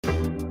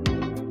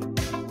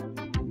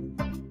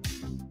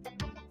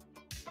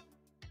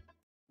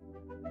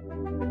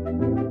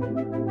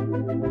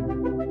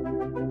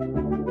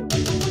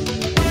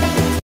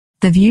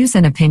The views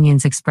and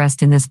opinions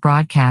expressed in this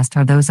broadcast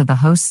are those of the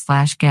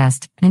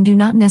host/guest and do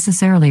not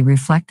necessarily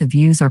reflect the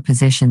views or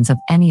positions of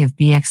any of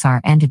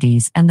BXR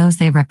entities and those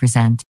they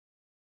represent.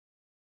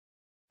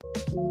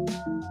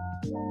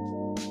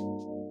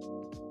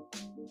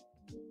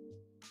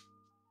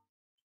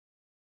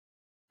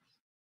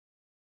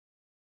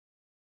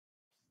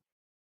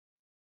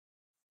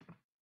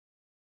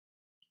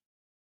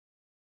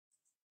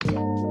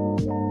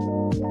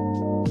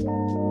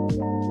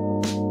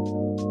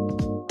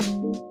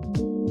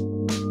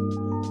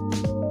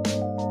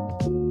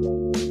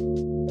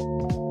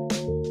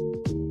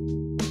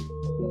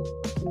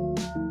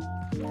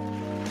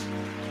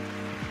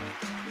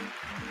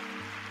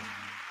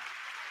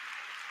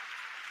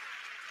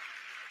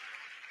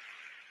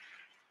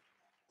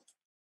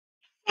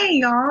 Hey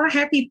y'all,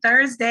 happy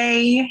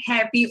Thursday.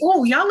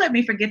 Y'all let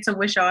me forget to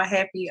wish y'all a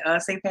happy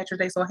St.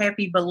 Patrick's Day. So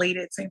happy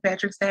belated St.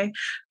 Patrick's Day.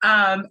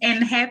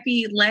 And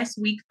happy last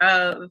week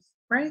of,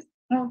 right?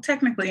 Well,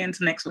 technically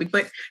into next week,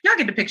 but y'all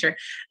get the picture.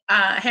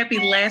 Happy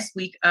last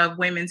week of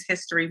Women's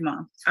History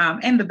Month,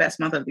 and the best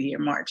month of the year,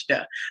 March,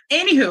 duh.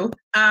 Anywho,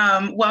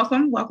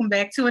 welcome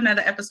back to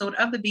another episode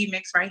of the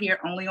B-Mix right here,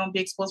 only on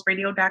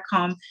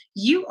BigSportsRadio.com.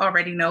 You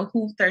already know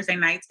who Thursday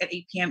nights at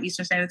 8 p.m.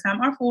 Eastern Standard Time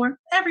are for.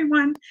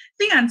 Everyone,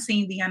 the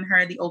unseen, the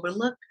unheard, the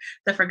overlooked,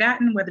 the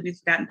forgotten, whether it be the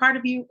forgotten part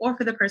of you or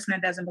for the person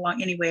that doesn't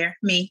belong anywhere,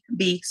 me,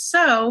 B.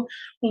 So,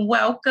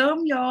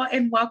 welcome y'all,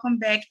 and welcome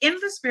back. In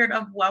the spirit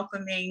of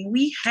welcoming,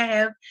 we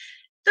have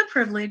the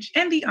privilege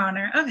and the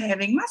honor of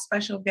having my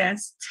special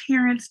guest,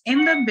 Terrence,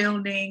 in the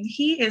building.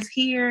 He is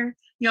here,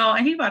 y'all,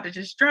 and he about to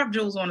just drop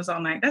jewels on us all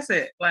night. That's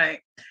it.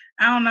 Like,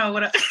 I don't know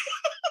what That's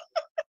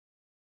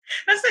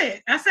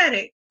it. I said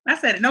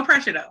it. No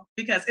pressure, though,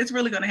 because it's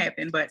really going to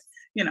happen. But,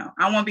 you know,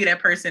 I won't be that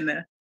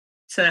person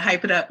to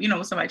hype it up. You know,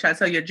 when somebody tries to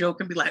tell you a joke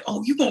and be like,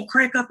 oh, you going to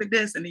crack up at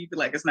this. And then you be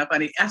like, it's not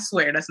funny. I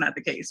swear that's not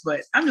the case.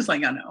 But I'm just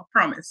letting y'all know.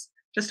 Promise.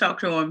 Just talk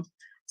to him.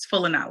 It's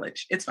full of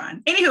knowledge. It's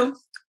fine. Anywho,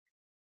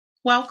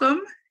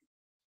 welcome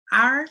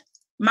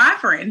my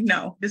friend.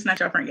 No, this is not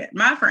your friend yet.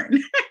 My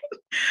friend.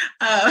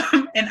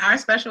 And our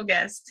special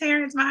guest,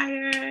 Terrence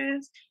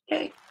Myers.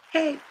 Hey,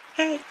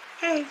 Terrence.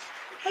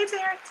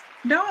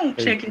 Don't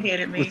shake your head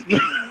at me.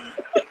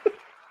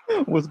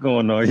 What's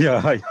going on?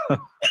 Yeah,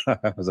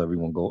 how's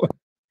everyone going?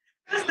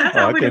 That's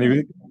how I can't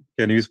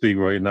even speak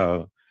right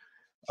now.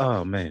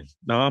 Oh man,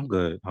 no, I'm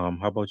good. How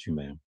about you,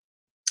 man?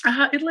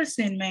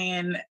 Listen,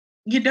 man.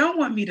 You don't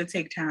want me to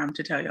take time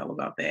to tell y'all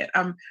about that.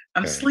 I'm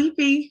Okay.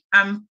 sleepy.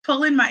 I'm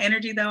pulling my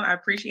energy though. I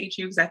appreciate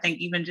you because I think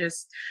even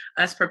just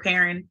us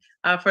preparing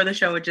for the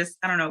show, it just,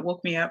 I don't know,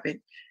 woke me up. It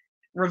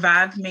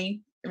revived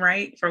me,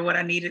 right, for what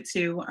I needed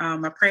to.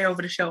 I pray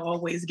over the show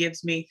always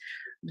gives me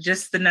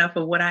just enough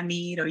of what I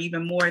need or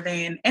even more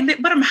than.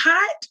 But I'm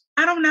hot.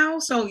 I don't know.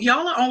 So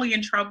y'all are only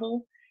in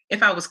trouble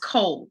if I was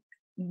cold.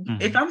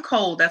 Mhm. If I'm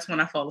cold, that's when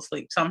I fall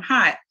asleep. So I'm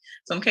hot.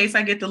 So in case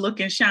I get to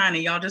looking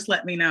shiny, y'all just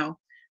let me know.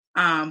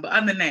 But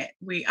other than that,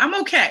 I'm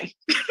okay.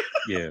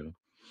 Yeah,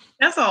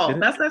 That's all.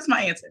 It is- That's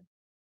my answer.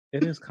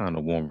 it is kind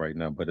of warm right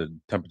now, but the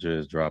temperature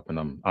is dropping.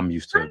 I'm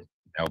used to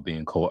now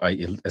being cold,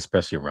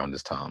 especially around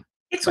this time.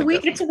 It's Like,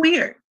 weird. It's definitely.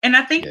 weird. And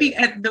I think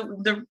Yeah.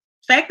 the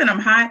fact that I'm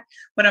hot,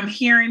 but I'm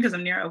hearing because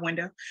I'm near a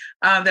window,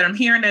 that I'm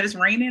hearing that it's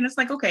raining. It's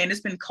like, okay, and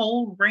it's been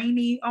cold,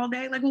 rainy all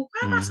day. Like, well,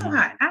 why am I so Mhm.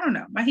 hot? I don't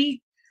know. My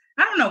heat.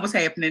 I don't know what's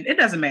happening. It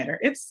doesn't matter.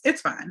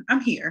 It's fine. I'm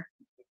here.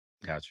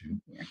 Got you.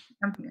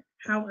 I'm here.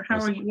 How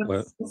What's, are you?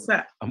 what, What's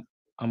up?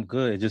 I'm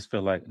good. I just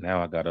feel like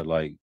now I gotta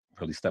like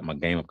really step my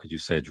game up because you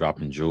said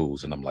dropping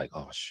jewels, and I'm like,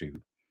 oh shoot.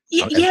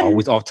 It's Yeah.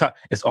 always off top.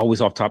 It's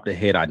always off top of the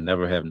head. I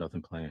never have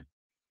nothing planned.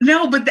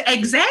 No, but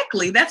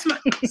exactly. That's my.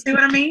 See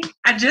what I mean?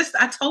 I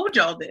told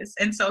y'all this,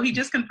 and so he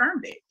just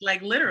confirmed it.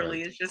 Like literally,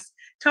 Right. it's just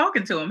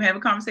talking to him, have a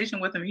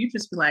conversation with him. You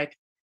just be like,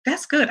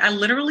 "That's good." I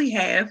literally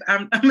have.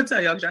 I'm gonna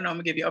tell y'all because I know I'm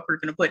gonna give y'all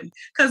proof in the pudding.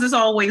 Because it's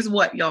always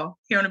what y'all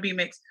here on the B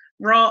Mix,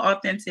 raw,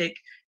 authentic,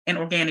 and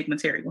organic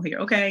material here.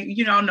 Okay,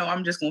 you don't know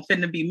I'm just gonna fit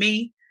to be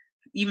me.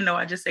 Even though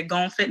I just said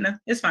gone fitna,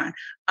 it's fine.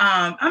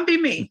 I'm be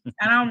me.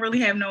 I don't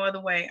really have no other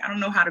way. I don't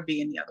know how to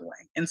be any other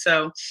way. And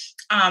so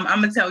I'm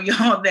gonna tell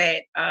y'all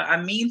that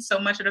I mean so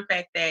much of the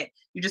fact that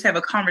you just have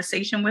a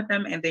conversation with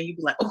them and then you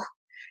be like, oh,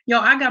 yo,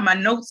 I got my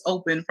notes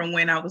open from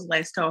when I was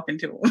last talking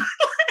to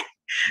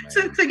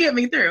him to get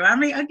me through. I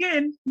mean,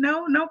 again,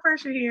 no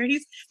pressure here.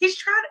 He's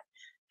trying to,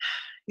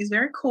 he's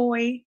very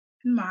coy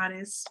and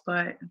modest,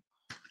 but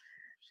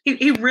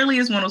he really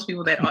is one of those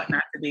people that ought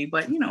not to be.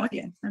 But you know,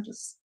 again, I'm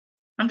just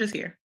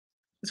here.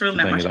 It's really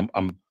The not my thing is,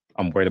 show.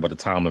 I'm worried about the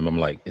time limit. I'm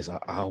like, is an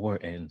hour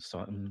and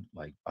something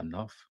like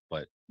enough?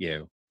 But yeah,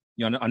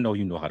 you know, I know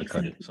you know how to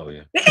cut it. So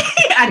yeah.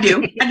 I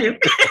do.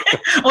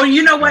 Or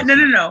you know what? Got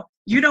you. No.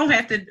 You don't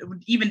have to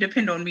even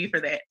depend on me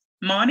for that.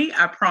 Monty,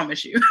 I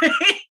promise you.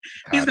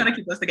 He's Got gonna it.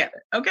 keep us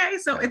together. Okay,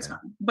 so Got it's it.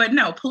 fine. But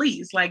no,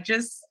 please, like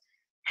just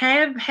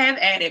have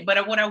at it.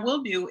 But what I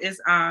will do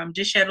is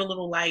just shed a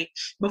little light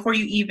before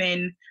you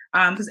even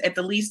because at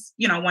the least,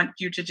 you know, I want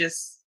you to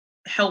just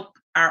help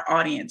our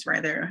audience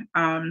rather,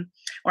 or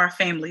our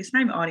family. It's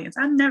not even audience.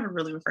 I never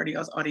really refer to you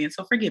as audience,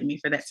 so forgive me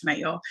for that tonight,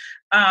 y'all.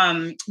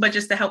 But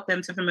just to help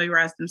them to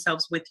familiarize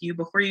themselves with you.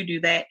 Before you do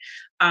that,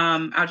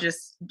 I'll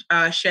just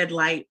shed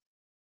light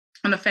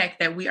on the fact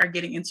that we are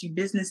getting into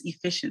business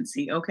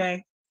efficiency.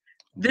 Okay.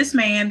 This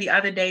man the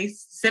other day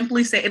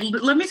simply said,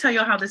 let me tell you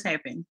how this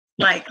happened.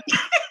 Like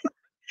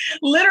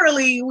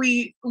literally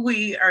we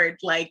are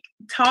like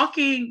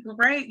talking,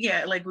 right?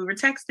 Yeah, like we were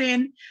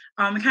texting,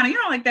 kind of, you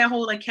know, like that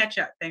whole like catch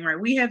up thing, right?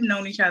 We have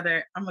known each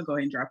other. I'm gonna go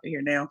ahead and drop it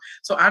here now.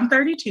 So I'm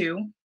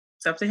 32.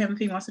 It's up to him if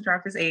he wants to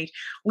drop his age.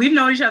 We've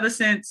known each other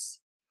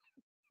since,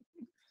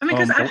 I mean,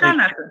 because I try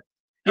not to.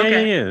 Yeah,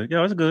 Okay.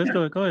 yeah. It's good. It's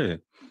good. Go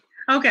ahead.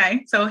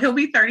 Okay, so he'll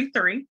be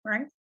 33,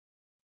 right?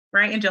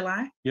 Right, in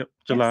July? Yep,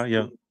 July.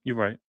 Yes. Yeah, you're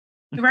right.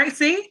 Right,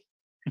 see?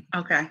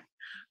 Okay.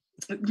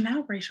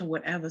 Now racial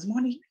whatevers.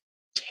 Money,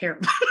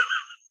 terrible.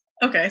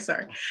 Okay,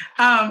 sorry.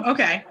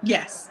 Okay,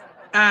 yes.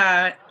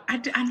 I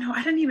know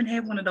I didn't even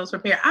have one of those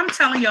prepared. I'm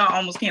telling y'all, I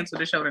almost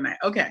canceled the show tonight.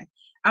 Okay,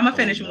 I'm gonna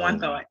finish one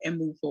thought and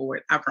move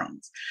forward. I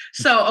promise.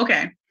 So,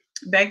 okay,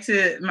 back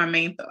to my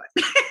main thought.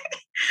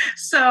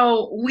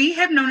 So we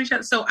have known each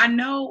other. So I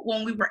know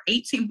when we were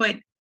 18, but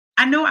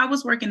I know I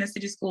was working in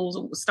city schools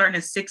starting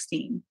at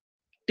 16.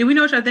 Did we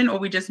know each other then, or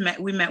we just met?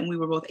 We met when we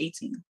were both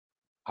 18.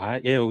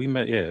 We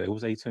met. Yeah, it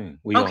was 18.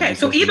 Okay,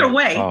 so either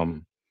way,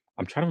 I'm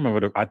trying to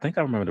remember. I think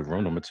I remember the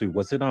room number 2.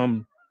 Was it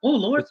Oh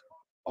Lord!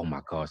 Oh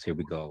my gosh! Here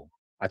we go.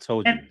 I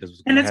told you this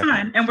was and gonna it's happen.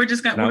 fine. And we're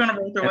gonna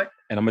roll through it.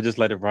 And I'm gonna just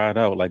let it ride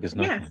out like it's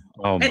nothing.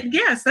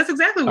 Yes, that's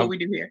exactly what we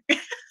do here.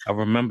 I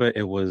remember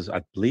it was,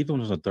 I believe it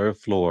was on the 3rd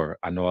floor.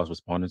 I know I was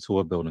responding to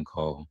a building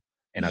call,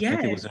 and I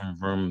think it was in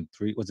room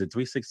 3. Was it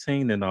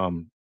 316?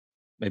 And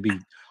maybe,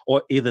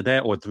 or either that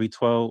or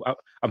 312.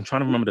 I'm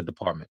trying to remember the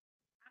department.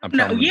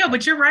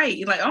 But you're right.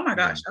 You're like, oh my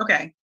gosh.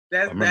 Okay.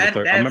 I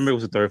remember it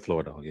was the 3rd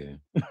floor though. Yeah.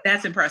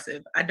 That's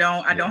impressive. I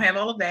don't have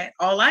all of that.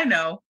 All I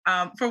know,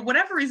 for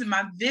whatever reason,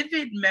 my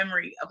vivid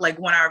memory of like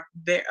when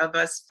of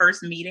us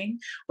first meeting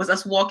was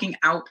us walking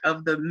out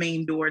of the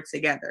main door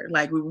together.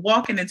 Like we were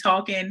walking and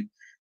talking,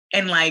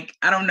 and like,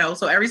 I don't know.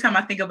 So every time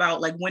I think about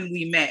like when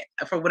we met,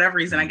 for whatever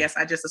reason, I guess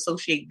I just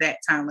associate that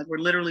time. Like we're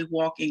literally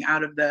walking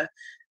out of the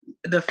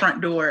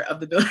front door of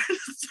the building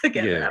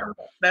together. Yeah. I don't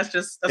know. That's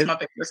my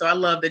picture. So I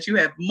love that you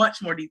have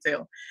much more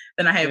detail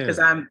than I have, because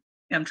I'm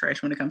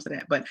trash when it comes to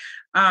that. But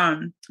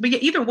yeah,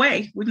 either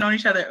way, we've known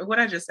each other. What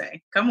I just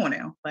say? Come on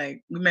now.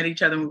 Like we met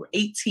each other when we were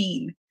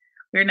 18.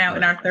 We're now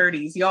in our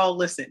 30s. Y'all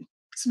listen.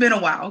 It's been a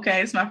while,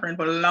 okay? It's my friend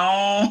for a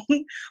long,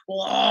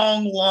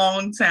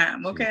 long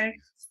time. Okay.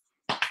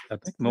 I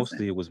think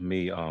mostly it was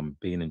me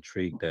being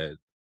intrigued that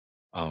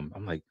I'm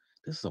like,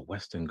 this is a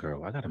Western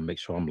girl. I gotta make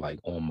sure I'm like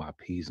on my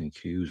P's and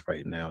Q's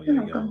right now.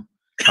 Yo.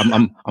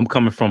 I'm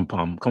coming from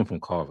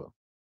Carver.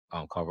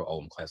 Carver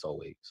Oldham class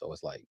 08. So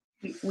it's like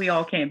we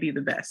all can't be the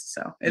best.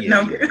 So it's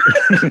no good.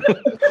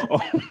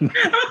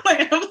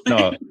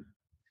 No,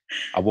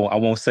 I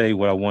won't say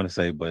what I want to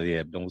say, but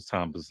yeah, those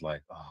times was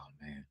like, oh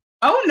man.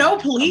 Oh no,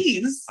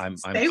 please. I'm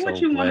say so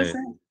what you want to say.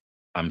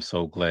 I'm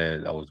so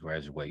glad I was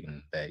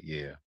graduating that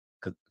year,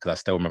 because I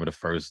still remember the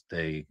first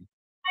day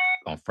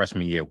on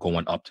freshman year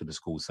going up to the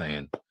school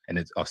saying, and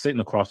it's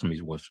sitting across from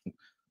me was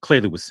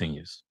clearly with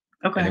seniors.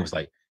 Okay. And it was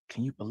like,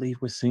 can you believe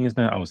we're seniors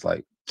now? I was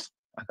like,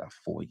 I got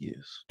 4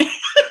 years.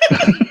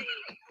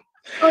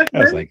 I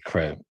was like,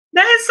 crap.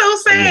 That is so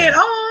sad.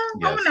 Oh,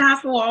 I'm in the high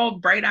school all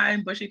bright-eyed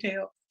and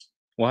bushy-tailed.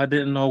 Well, I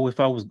didn't know if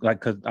I was like,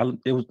 because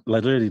it was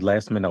like literally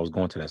last minute I was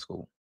going to that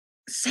school.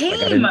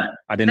 Same. Like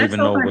I didn't even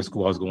know what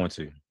school I was going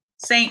to.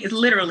 Same. It's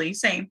literally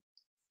same.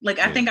 Like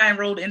I think I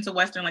enrolled into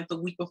Western like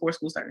the week before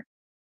school started.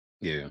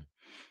 Yeah.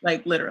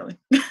 Like literally.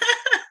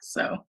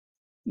 So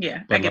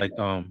yeah. But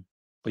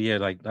but yeah,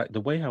 like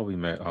the way how we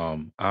met,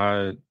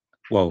 I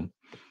went,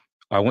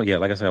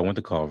 like I said, I went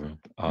to Carver.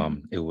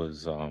 It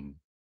was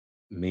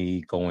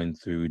me going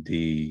through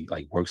the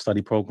like work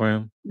study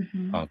program,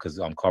 because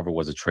Carver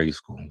was a trade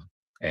school,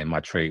 and my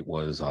trade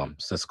was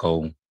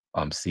Cisco,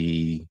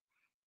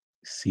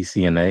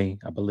 CCNA,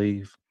 I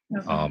believe.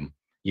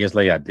 Years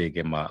later, I did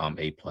get my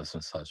A+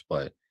 and such,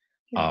 but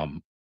I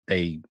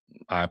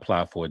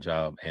applied for a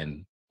job,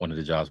 and one of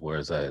the jobs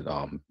was at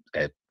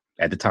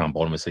the time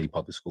Baltimore City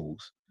Public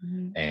Schools,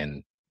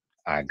 and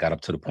I got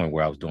up to the point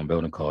where I was doing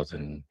building codes,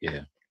 and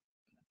yeah,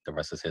 the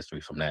rest is history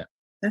from that.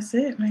 That's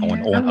it, man.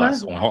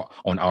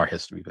 On our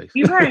history,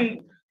 basically. You're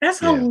right.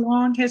 That's a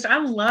long history. I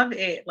love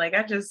it. Like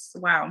I just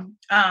wow.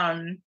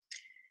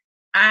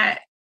 I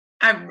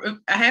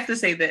have to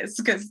say this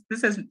because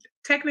this has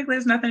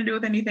nothing to do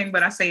with anything,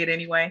 but I say it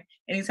anyway.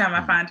 Anytime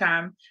I find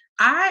time,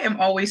 I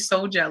am always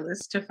so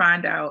jealous to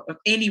find out of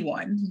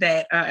anyone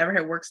that ever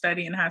had work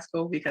study in high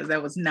school, because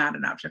that was not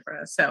an option for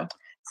us. So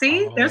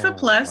see, there's a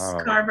plus.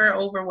 Wow. Carver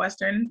over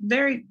Western.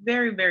 Very,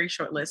 very, very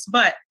short list.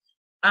 But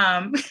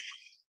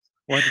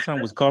well, at the time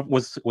was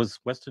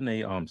Western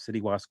a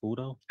citywide school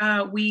though?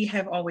 We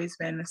have always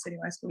been a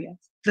citywide school, yes.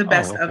 The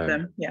best of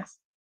them, yes.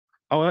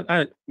 Oh,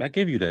 I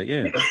give you that,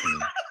 yeah.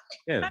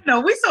 Yeah. I know,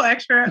 we so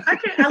extra. I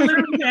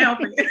literally can't help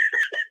it.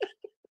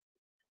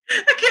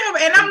 I can't help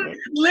And I'm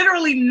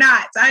literally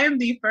not. I am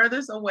the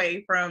furthest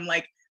away from,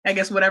 like, I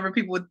guess whatever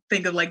people would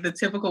think of like the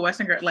typical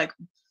Western girl, like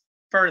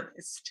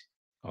furthest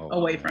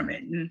away from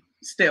it. And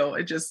still,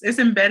 it's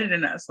embedded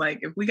in us. Like,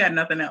 if we got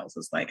nothing else,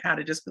 it's like how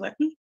to just be like,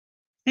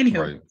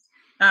 anywho.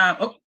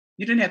 Right.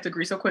 You didn't have to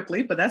agree so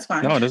quickly, but that's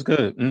fine. No, that's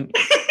good.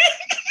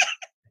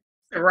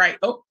 Right.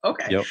 Oh,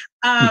 okay. Yep.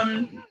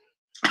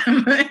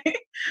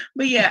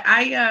 But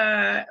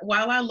yeah,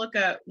 while I look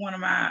up one of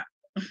my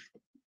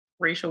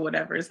racial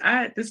whatevers,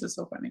 this is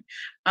so funny.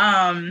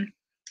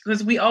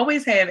 Because we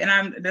always have,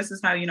 and this is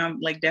how,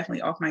 I'm like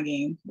definitely off my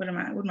game. What am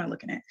I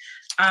looking at?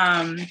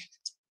 I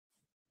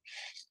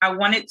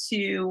wanted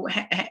to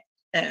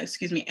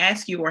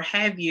ask you or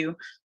have you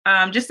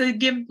just to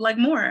give like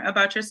more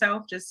about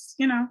yourself, just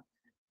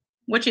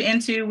what you're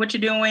into, what you're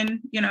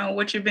doing,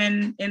 what you've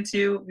been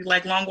into,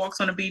 like long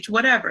walks on the beach,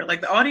 whatever. Like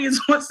the audience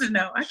wants to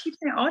know. I keep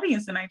saying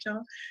audience tonight,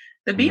 y'all.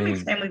 The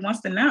B-Mix family wants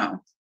to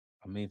know.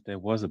 I mean, if there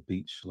was a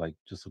beach like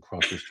just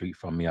across the street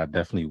from me, I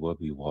definitely would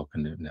be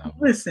walking it now.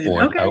 Listen,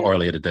 or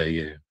earlier today,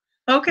 yeah.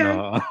 Okay.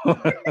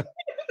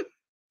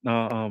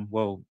 No,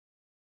 well,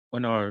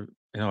 in our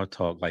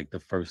talk, like the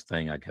first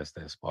thing I guess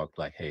that sparked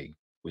like, hey,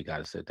 we got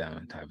to sit down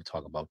and have a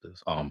talk about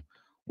this.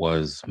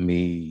 Was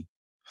me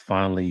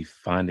finally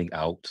finding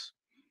out,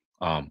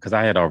 because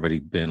I had already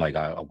been like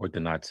I worked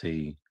in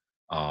IT,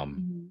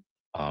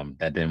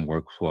 that didn't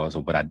work for us,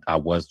 but I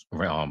was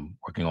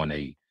working on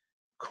a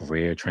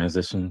career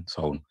transition.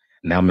 So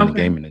now I'm in the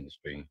gaming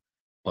industry,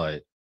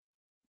 but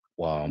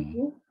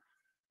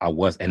I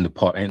was in the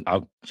part, and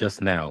I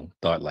just now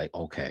thought like,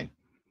 okay,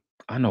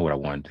 I know what I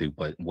want to do,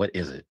 but what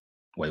is it?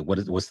 Wait,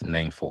 what's the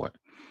name for it?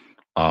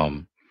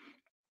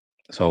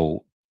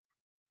 So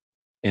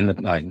in the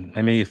like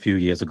maybe a few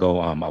years ago,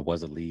 I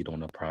was a lead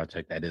on a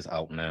project that is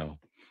out now,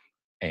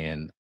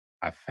 and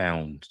I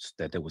found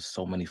that there was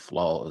so many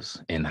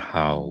flaws in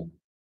how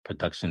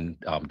production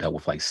dealt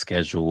with like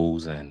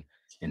schedules and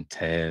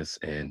tasks,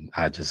 and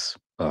I just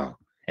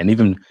and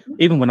even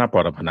when I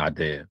brought up an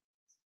idea,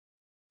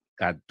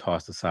 got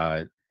tossed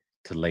aside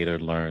to later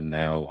learn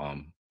now.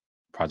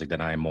 Project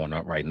that I am on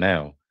right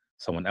now,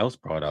 someone else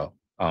brought up.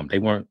 They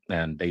weren't,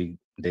 and they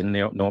didn't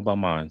know about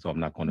mine, so I'm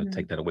not going to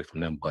take that away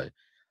from them. But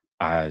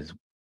I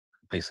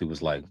basically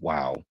was like,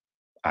 wow,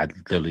 I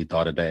literally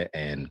thought of that,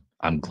 and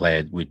I'm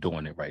glad we're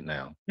doing it right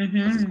now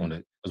because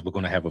we're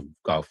gonna have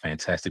a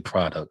fantastic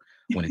product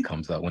when it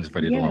comes out, when it's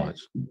ready to launch.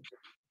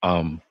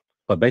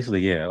 But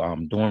basically, yeah,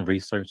 I'm doing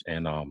research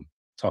and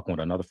talking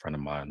with another friend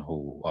of mine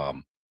who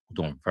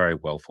doing very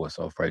well for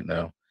herself right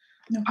now.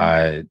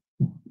 I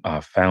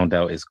found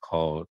out it's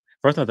called.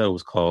 First, I thought it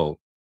was called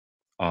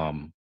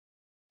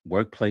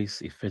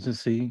workplace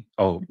efficiency.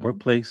 Oh,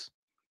 workplace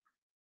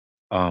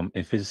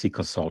efficiency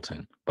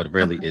consultant, but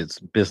really it's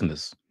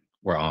business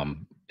or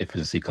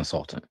efficiency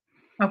consultant.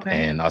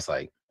 Okay. And I was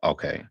like,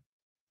 okay,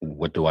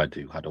 what do I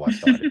do? How do I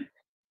start it?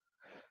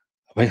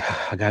 Wait,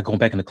 I gotta go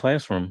back in the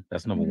classroom.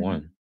 That's number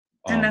one.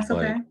 And that's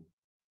okay.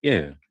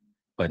 Yeah.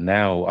 But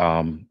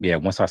now,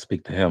 once I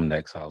speak to him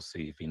next, I'll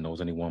see if he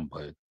knows anyone.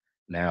 But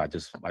now I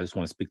just want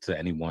to speak to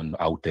anyone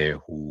out there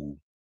who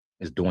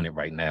is doing it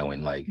right now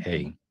and like,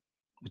 hey,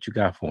 what you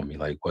got for me?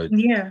 Like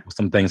what's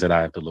some things that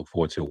I have to look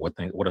forward to? What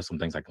are some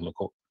things I can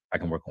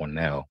work on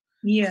now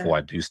before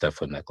I do step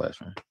foot in that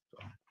classroom? So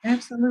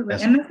absolutely.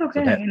 And that's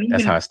okay. So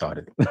that's how I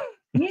started.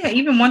 Yeah,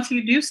 even once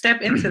you do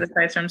step into the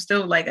classroom,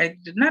 still like I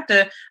don't want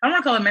to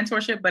call it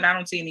mentorship, but I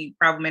don't see any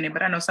problem in it.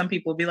 But I know some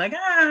people will be like,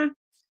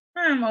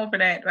 I'm over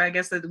that. I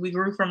guess that we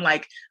grew from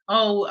like,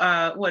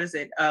 what is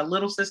it?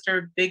 Little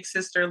sister, big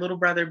sister, little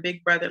brother,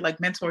 big brother, like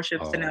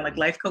mentorships to now like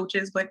life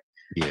coaches. But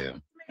yeah,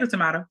 it's a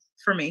motto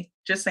for me.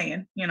 Just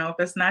saying, if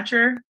it's not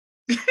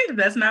if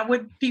that's not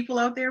what people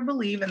out there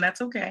believe, and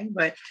that's okay.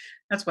 But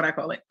that's what I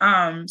call it.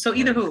 So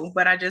either who,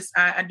 but I do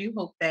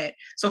hope that.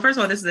 So first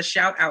of all, this is a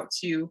shout out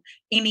to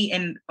any,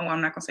 and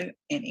I'm not gonna say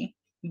any,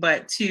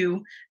 but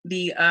to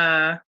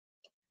the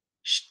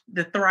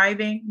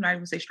thriving, not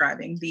even say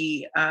striving,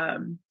 the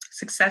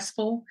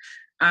successful,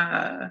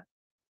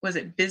 was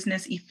it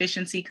business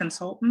efficiency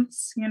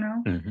consultants?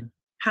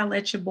 Holla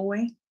at your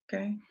boy.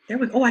 Okay, there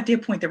we go. Oh, I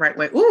did point the right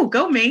way. Ooh,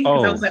 go me. I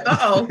was like,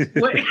 I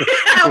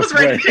was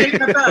ready to change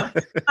myself.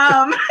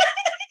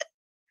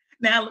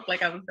 Now I look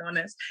like I was doing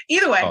this.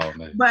 Either way,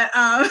 but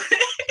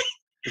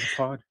it's a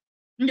party.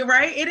 You're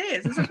right. It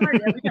is. It's a party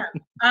every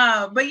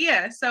time. But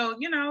yeah, so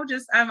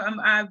just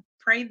I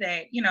pray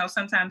that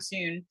sometime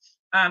soon,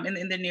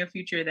 in the near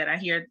future, that I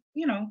hear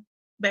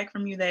back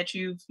from you that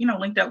you've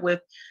linked up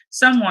with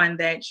someone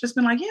that's just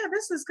been like, yeah,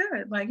 this is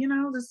good. Like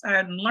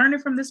I'm learning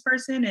from this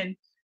person, and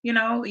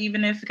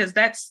even if, because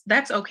that's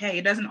okay.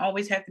 It doesn't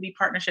always have to be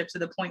partnerships to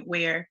the point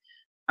where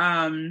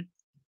I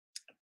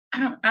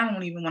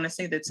don't even want to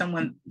say that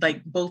someone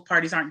like both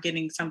parties aren't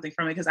getting something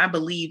from it, because I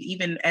believe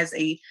even as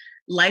a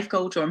life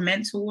coach or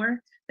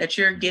mentor that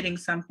you're getting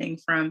something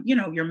from, you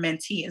know, your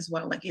mentee as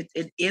well. Like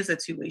it is a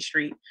two-way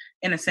street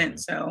in a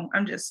sense. So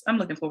I'm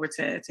looking forward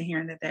to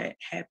hearing that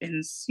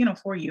happens, you know,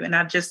 for you. And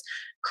I just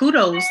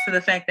kudos to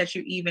the fact that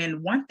you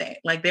even want that.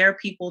 Like there are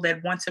people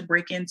that want to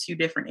break into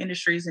different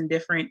industries and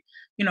different,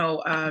 you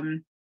know,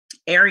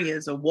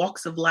 areas or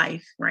walks of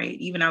life, right?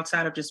 Even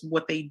outside of just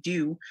what they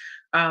do,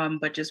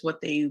 but just what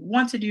they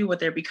want to do, what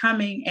they're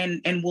becoming,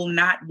 and will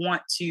not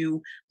want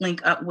to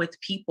link up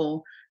with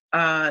people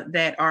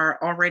that are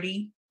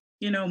already,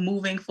 you know,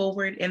 moving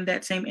forward in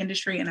that same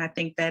industry. And I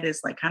think that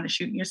is like kind of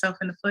shooting yourself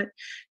in the foot.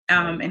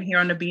 And here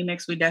on the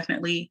BMix, we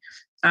definitely,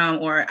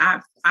 or I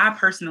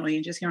personally,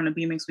 and just here on the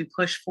BMix, we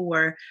push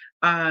for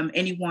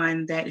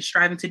anyone that is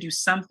striving to do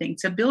something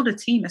to build a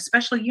team,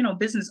 especially, you know,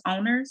 business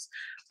owners,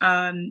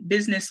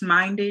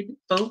 business-minded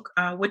folk,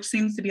 which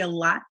seems to be a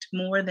lot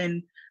more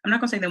than, I'm not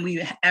gonna say than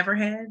we've ever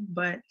had,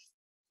 but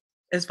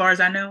as far as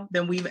I know,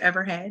 than we've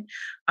ever had.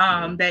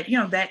 That, you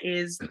know,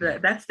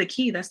 that's the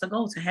key. That's the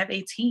goal, to have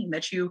a team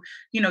that you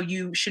know,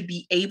 you should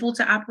be able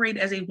to operate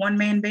as a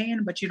one-man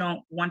band, but you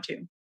don't want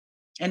to.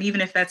 And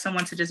even if that's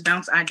someone to just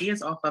bounce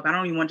ideas off of, I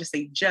don't even want to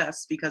say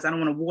just, because I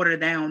don't want to water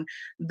down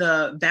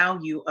the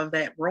value of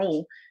that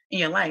role in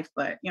your life.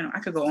 But, you know, I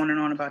could go on and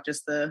on about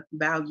just the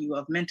value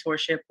of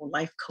mentorship or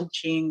life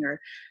coaching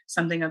or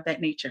something of that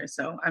nature.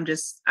 So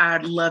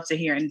I'd love to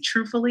hear. And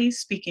truthfully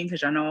speaking,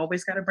 because I know I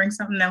always got to bring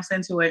something else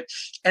into it,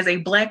 as a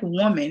Black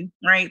woman,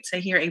 right, to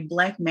hear a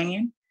Black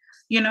man,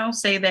 you know,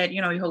 say that,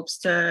 you know, he hopes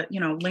to,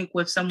 you know, link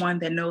with someone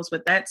that knows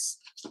what I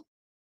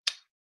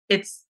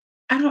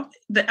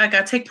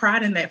take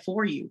pride in that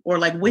for you, or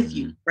like with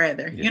you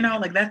rather, you know,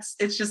 like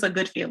it's just a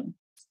good feeling,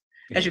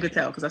 as you could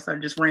tell, because I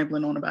started just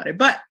rambling on about it,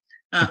 but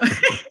so.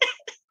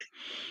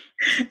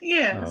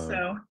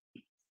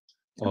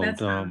 Well, I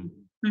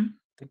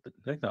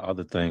think the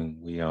other thing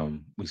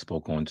we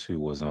spoke on too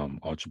was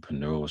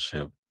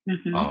entrepreneurship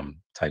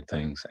type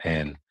things,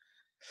 and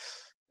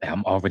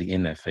I'm already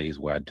in that phase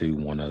where I do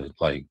want to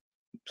like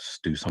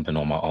do something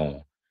on my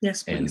own.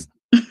 Yes, please.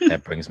 And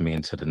that brings me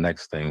into the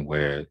next thing,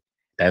 where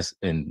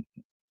the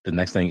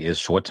next thing is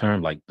short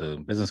term, like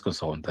the business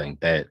consultant thing.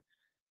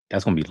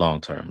 That's gonna be long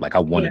term. Like I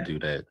want to do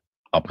that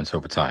up until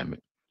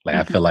retirement. Like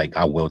I feel like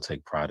I will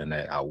take pride in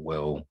that. I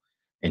will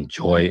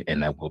enjoy it,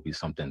 and that will be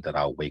something that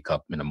I'll wake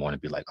up in the morning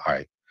and be like, all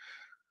right,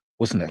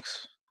 what's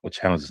next? What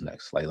challenge is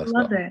next? Like let's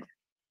go. That.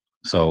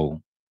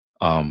 So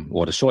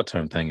well, the short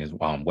term thing is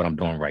what I'm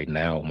doing right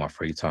now on my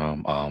free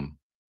time,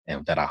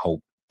 and that I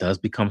hope does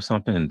become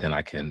something, and then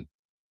I can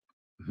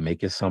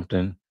make it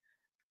something.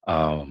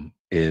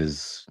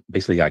 Is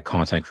basically like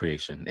content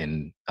creation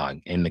in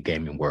the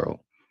gaming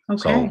world.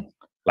 Okay. So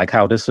like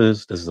how this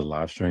is a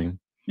live stream.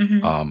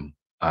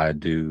 I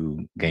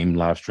do game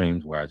live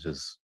streams where I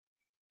just,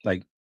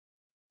 like,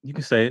 you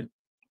can say it,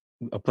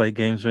 I play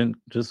games and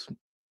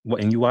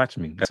you watch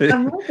me. That's it.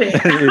 I love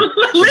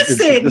it.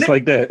 Listen, it's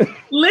like that.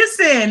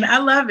 Listen, I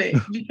love it,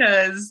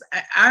 because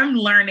I'm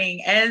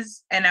learning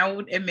and I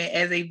would admit,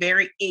 as a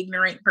very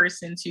ignorant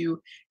person to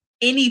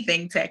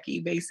anything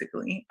techie,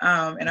 basically.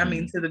 And I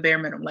mean, to the bare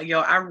minimum, like,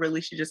 yo, I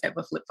really should just have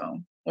a flip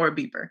phone or a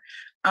beeper.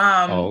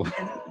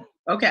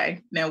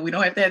 Okay. Now we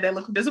don't have to have that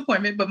look of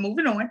disappointment, but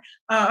moving on.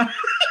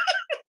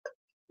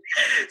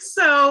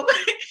 So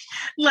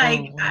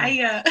like,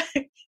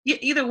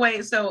 either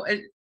way, so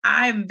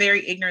I'm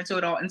very ignorant to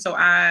it all. And so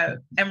I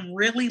am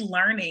really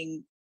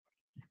learning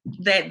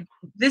that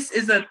this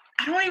is I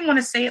don't even want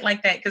to say it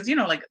like that, because, you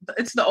know, like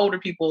it's the older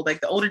people, like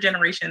the older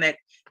generation that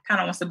kind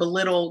of wants to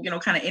belittle, you know,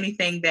 kind of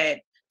anything that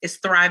is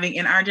thriving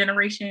in our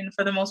generation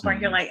for the most part.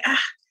 You're like,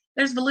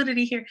 there's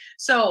validity here.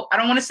 So I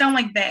don't want to sound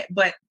like that,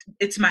 but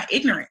it's my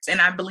ignorance. And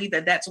I believe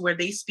that that's where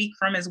they speak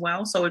from as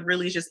well. So it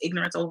really is just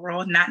ignorance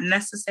overall, not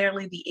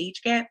necessarily the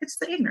age gap. It's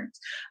the ignorance.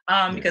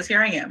 Because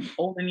here I am,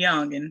 old and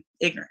young and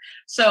ignorant.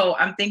 So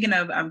I'm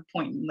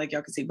pointing, like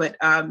y'all can see, but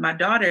my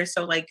daughter,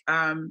 so like,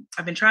 I've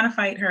been trying to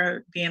fight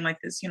her being like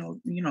this, you know,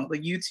 the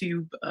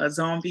YouTube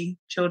zombie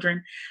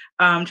children,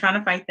 trying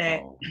to fight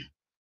that.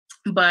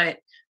 But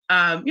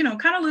you know,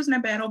 kind of losing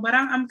that battle, but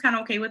I'm kind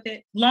of okay with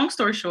it. Long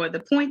story short, the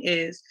point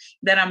is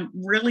that I'm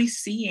really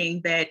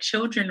seeing that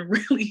children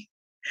really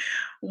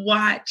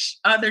watch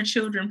other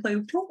children play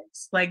with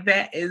toys. Like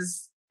that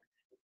is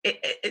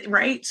it,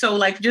 right? So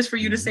like, just for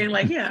you to say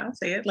like, yeah, I'll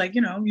say it. Like,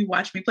 you know, you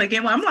watch me play a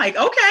game. I'm like,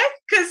 okay,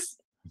 because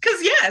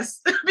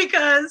yes,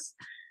 because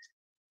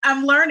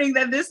I'm learning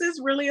that this is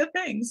really a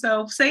thing.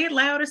 So say it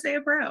loud or say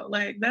it proud.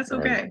 Like that's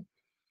okay.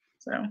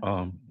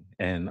 So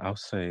and I'll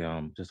say,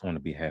 just on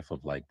behalf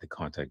of like the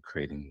content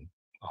creating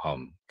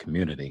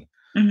community,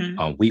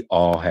 we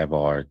all have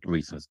our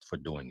reasons for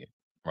doing it.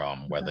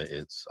 Whether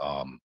it's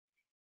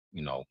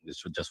you know,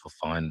 it's just for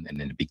fun, and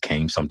then it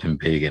became something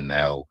big, and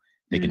now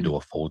they can do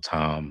it full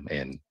time,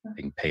 and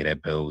they can pay their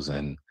bills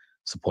and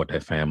support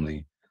their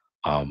family.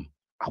 I'm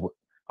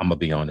gonna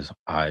be honest,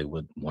 I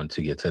would want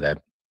to get to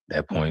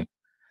that point.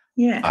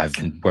 Yeah, I've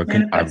been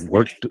working. I've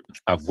worked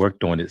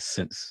on it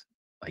since,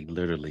 like,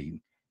 literally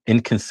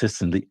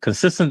consistently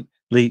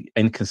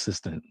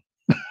inconsistent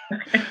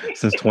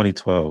since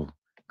 2012.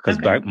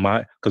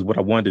 because what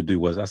I wanted to do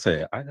was I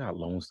said I got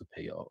loans to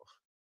pay off.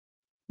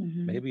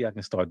 Maybe I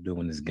can start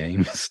doing this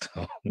game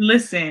stuff.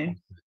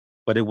 Listen,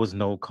 but it was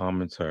no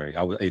commentary.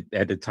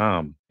 At the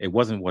time it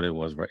wasn't what it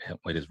was what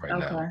it is right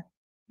now.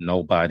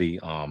 Nobody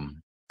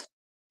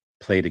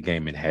played the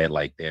game and had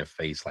like their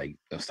face like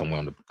somewhere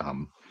on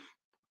the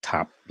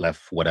top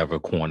left whatever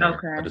corner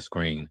of the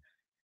screen.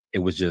 It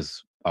was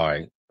just all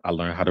right. I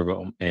learned how to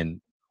roll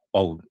and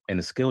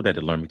the skill that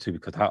it learned me too,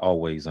 because I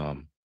always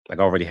like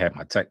I already had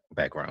my tech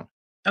background.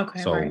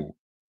 So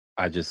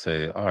I just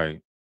said, all right,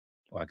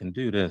 well, I can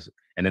do this.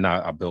 And then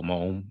I built my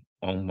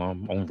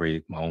own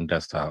rig, my own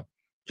desktop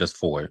just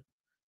for it.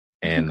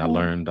 And I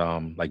learned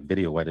like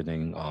video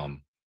editing,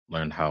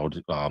 learned how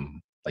to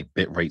like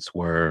bit rates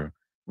were,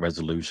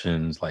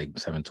 resolutions like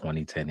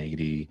 720,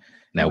 1080.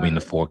 Now we're in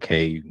the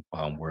 4K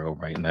world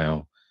right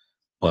now.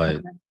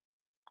 But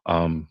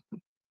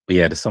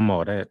yeah, to sum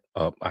all that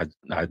up,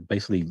 I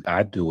basically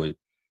I do it.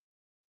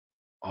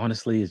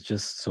 Honestly, it's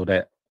just so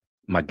that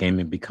my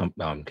gaming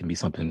can be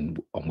something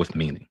with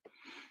meaning.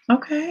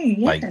 Okay.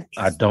 Yes. Like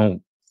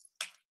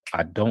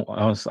I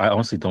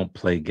honestly don't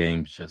play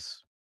games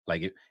just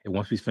like it.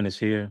 Once we finish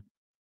here,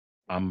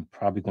 I'm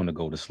probably going to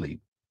go to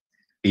sleep.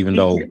 Even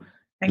though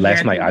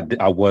last night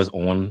I was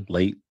on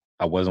late,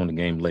 I was on the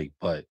game late,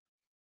 but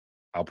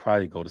I'll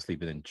probably go to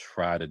sleep and then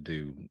try to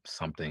do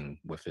something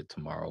with it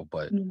tomorrow.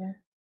 But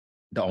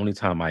the only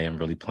time I am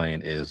really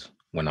playing is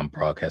when I'm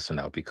broadcasting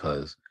out,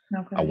 because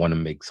I want to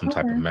make some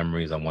type of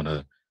memories. I want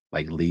to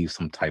like leave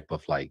some type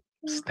of like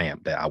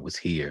stamp that I was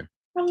here.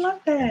 I love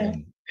that.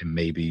 And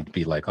maybe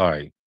be like, all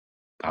right,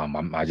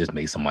 I just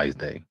made somebody's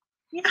day.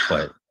 Yeah.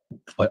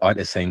 But at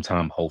the same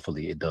time,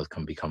 hopefully it does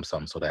become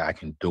something so that I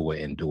can do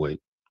it and do it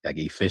like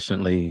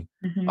efficiently.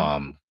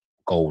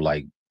 Go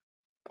like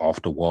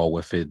off the wall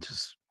with it.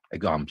 Just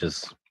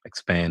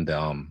expand.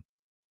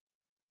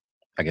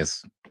 I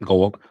guess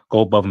go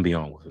above and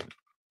beyond with it.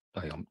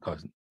 Like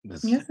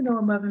you have to go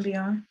above and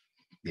beyond.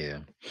 Yeah.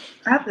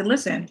 I have to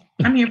listen.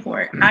 I'm here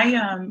for it.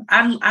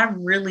 I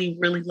really,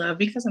 really love,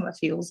 because I'm a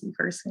feelsy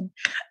person.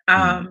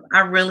 I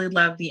really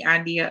love the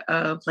idea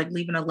of like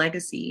leaving a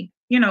legacy,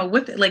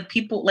 with it, like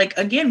people like,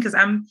 again, because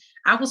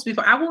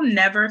I will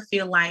never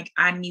feel like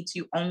I need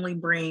to only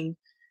bring,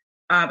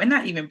 and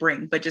not even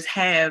bring, but just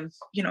have,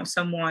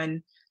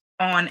 someone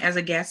on as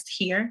a guest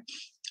here.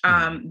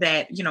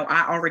 That,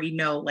 I already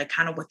know like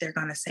kind of what they're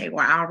going to say,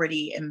 or I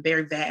already am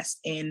very vast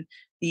in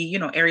the,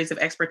 areas of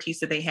expertise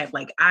that they have.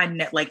 Like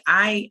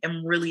I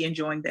am really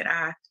enjoying that.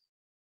 I,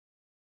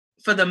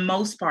 for the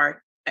most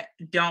part,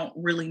 don't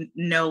really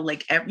know,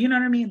 like, you know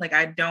what I mean? Like,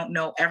 I don't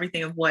know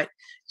everything of what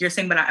you're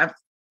saying, but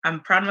I'm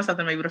proud of myself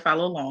that I'm able to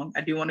follow along.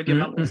 I do want to give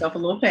myself a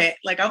little pat.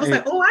 Like I was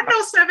like, oh, I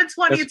know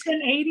 720 and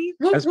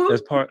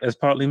 1080. That's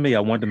partly me. I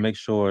wanted to make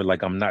sure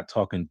like I'm not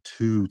talking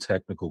too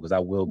technical, because I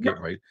will get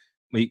right.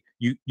 I mean,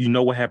 you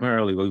know what happened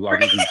earlier? We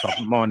was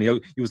talking Monty.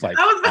 He was like,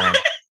 I was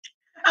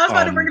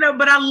about to bring it up,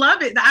 but I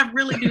love it. I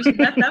really do. So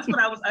that's what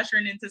I was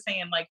ushering into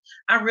saying. Like,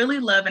 I really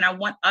love, and I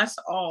want us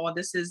all.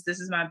 This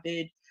is my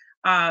bid,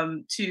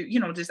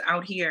 to just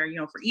out here,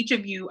 for each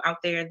of you out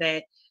there,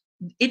 that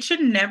it should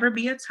never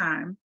be a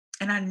time.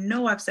 And I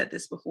know I've said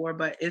this before,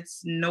 but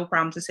it's no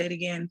problem to say it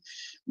again.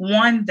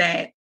 One,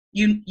 that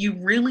you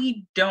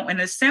really don't, and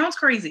it sounds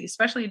crazy,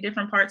 especially in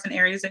different parts and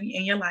areas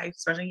in your life,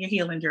 especially in your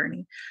healing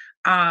journey.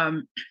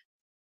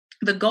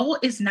 The goal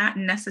is not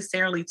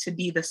necessarily to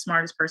be the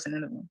smartest person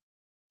in the room.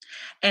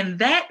 And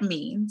that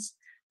means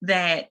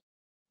that,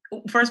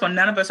 first of all,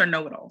 none of us are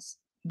know-it-alls.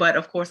 But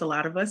of course, a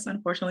lot of us,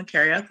 unfortunately,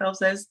 carry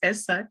ourselves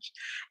as such,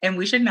 and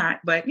we should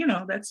not. But,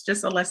 that's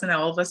just a lesson that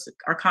all of us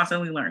are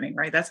constantly learning,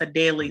 right? That's a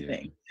daily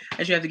thing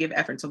that you have to give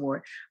effort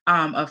toward,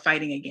 of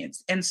fighting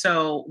against. And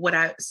so what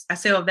I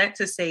say all that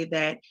to say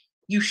that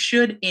you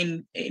should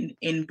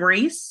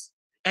embrace,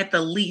 at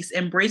the least,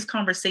 embrace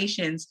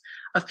conversations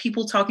of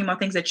people talking about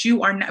things that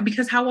you are not,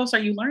 because how else are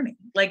you learning?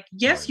 Like,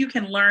 yes, you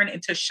can learn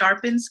and to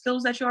sharpen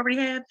skills that you already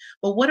have,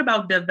 but what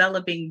about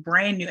developing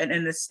brand new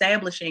and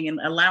establishing and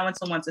allowing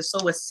someone to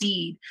sow a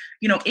seed,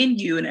 in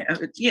you, and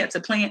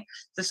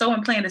to sow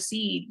and plant a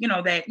seed,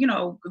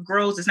 that,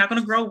 grows. It's not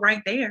going to grow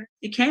right there.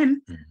 It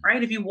can,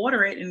 right? If you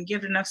water it and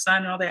give it enough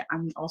sun and all that. I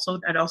also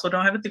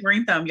don't have a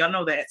green thumb. Y'all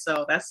know that.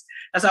 So that's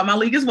out my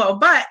league as well.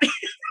 But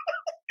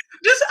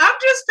I'm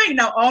just painting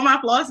out all my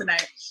flaws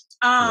tonight.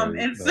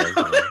 And so,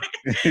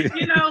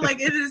 like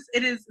it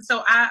is.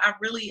 So I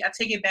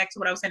take it back to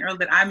what I was saying earlier,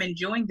 that I'm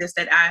enjoying this,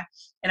 I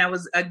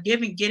was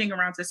getting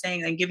around to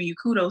saying and giving you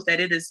kudos that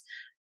it is,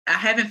 I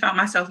haven't found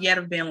myself yet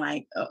of being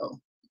like, oh,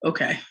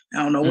 okay, I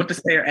don't know what to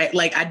say.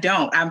 Like,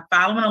 I'm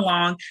following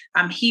along.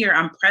 I'm here,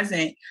 I'm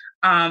present.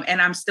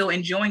 And I'm still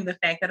enjoying the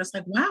fact that it's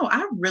like, wow,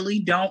 I really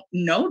don't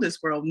know this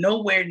world,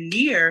 nowhere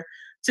near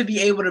to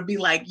be able to be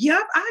like,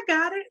 yep, I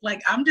got it.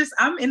 Like, I'm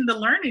in the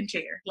learning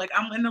chair. Like,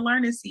 I'm in the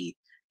learning seat,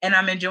 and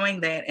I'm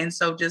enjoying that. And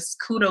so just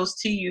kudos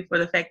to you for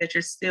the fact that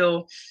you're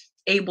still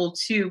able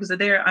to, because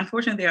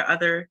unfortunately, there are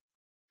other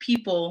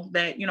people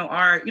that,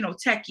 are,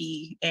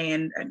 techie,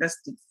 and that's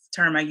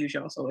term I use,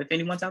 y'all. So if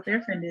anyone's out there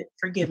offended,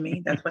 forgive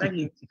me. That's what I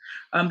use.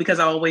 Because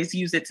I always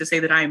use it to say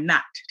that I am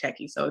not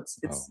techie. So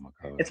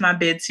it's my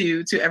bid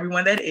to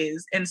everyone that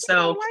is. And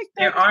so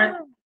there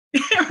are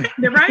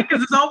they're right,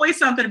 because it's always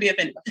something to be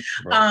offended by.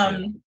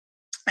 Right,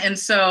 and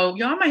so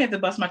y'all might have to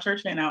bust my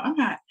church fan out. I'm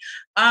not.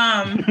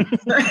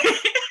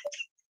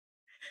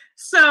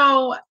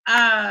 So,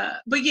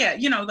 but yeah,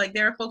 like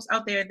there are folks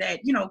out there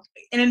that,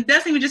 and it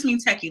doesn't even just mean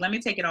techie. Let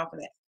me take it off of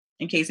that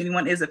in case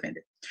anyone is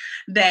offended,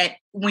 that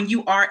when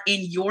you are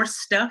in your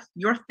stuff,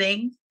 your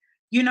thing,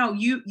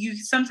 you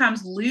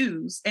sometimes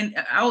lose. And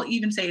I'll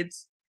even say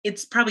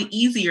it's probably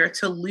easier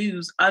to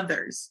lose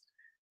others,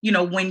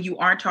 when you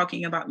are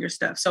talking about your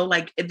stuff. So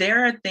like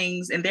there are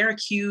things and there are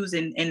cues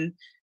and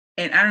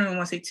I don't even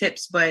want to say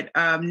tips, but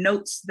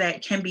notes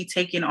that can be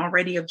taken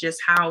already of just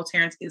how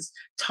Terrence is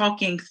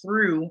talking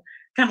through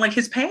kind of like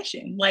his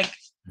passion, like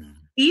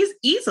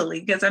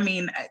easily. Because I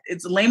mean,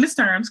 it's lamest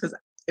terms, because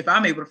if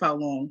I'm able to follow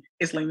along,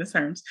 it's lamest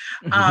terms.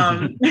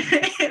 And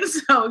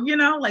so,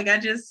 like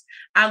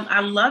I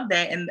love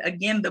that. And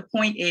again, the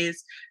point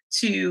is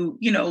to,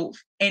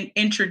 and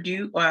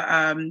introduce,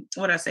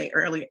 what I say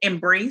earlier,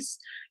 embrace,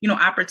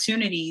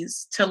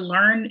 opportunities to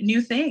learn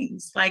new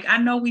things. Like, I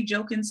know we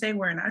joke and say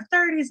we're in our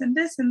 30s and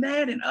this and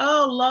that, and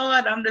oh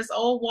Lord, I'm this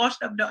old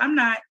washed up. I'm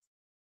not.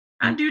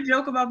 I do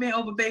joke about being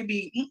over,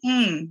 baby.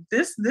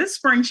 This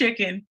spring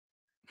chicken.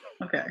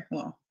 Okay,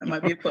 well, that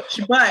might be a push,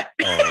 but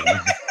no.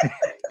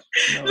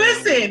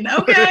 Listen,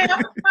 okay,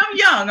 I'm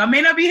young. I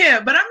may not be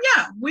here, but I'm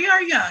young. We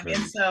are young.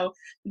 And so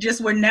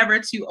we're never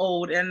too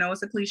old. And I know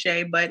it's a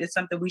cliche, but it's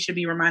something we should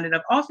be reminded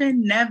of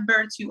often.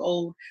 Never too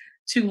old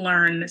to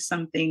learn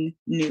something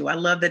new. I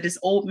love that this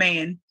old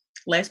man,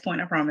 last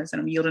point, I promise,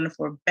 and I'm yielding the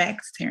floor back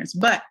to Terrence,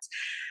 but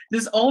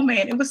this old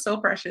man, it was so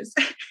precious.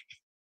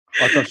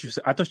 I thought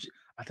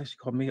she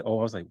called me. Oh,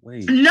 I was like,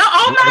 wait. No,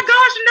 oh my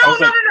gosh,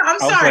 no. I'm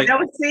sorry.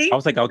 I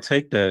was like, I'll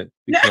take that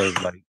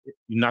because like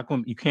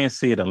you can't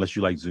see it unless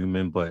you like zoom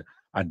in, but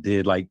I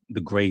did like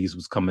the grays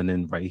was coming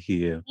in right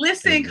here.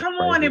 Listen, come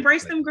on,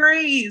 embrace them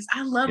grays.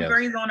 I love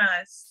grays on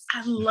us.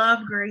 I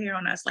love gray hair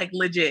on us, like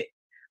legit.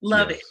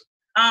 Love it.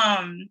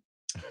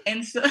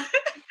 And so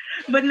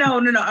but no,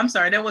 I'm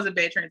sorry. That was a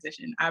bad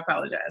transition. I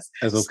apologize.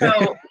 That's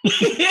okay.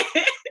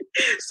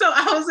 So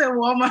I was at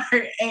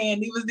Walmart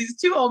and it was these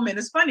two old men.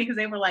 It's funny because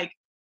they were like,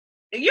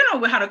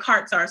 how the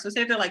carts are. So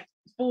say they're like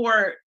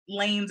 4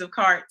 lanes of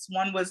carts.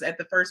 One was at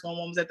the first one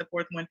was at the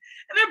fourth one.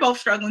 And they're both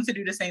struggling to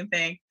do the same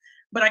thing.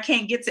 But I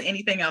can't get to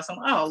anything else. I'm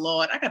like, oh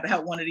Lord, I got to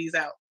help one of these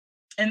out.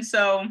 And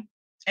so,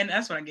 and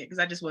that's what I get because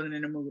I just wasn't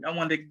in the mood. I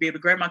wanted to be able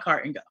to grab my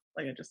cart and go.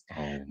 Like I just,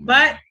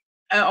 but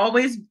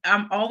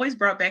I'm always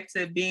brought back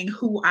to being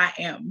who I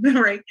am,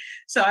 right?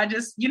 So I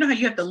just, how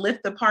you have to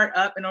lift the part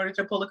up in order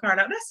to pull the cart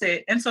out. That's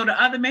it. And so the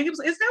other man, he was,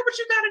 is that what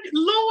you got to do?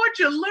 Lord,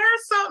 you learn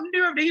something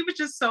new. He was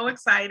just so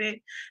excited.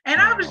 And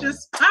I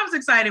was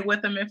excited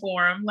with him and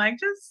for him. Like,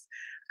 just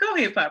go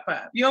ahead,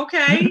 Pop. You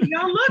okay?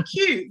 Y'all look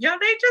cute. Y'all,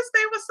 they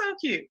were so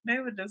cute. They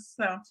were just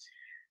so,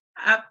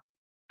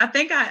 I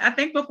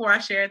think before I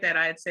shared that,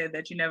 I had said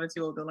that you're never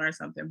too old to learn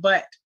something.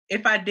 But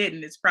if I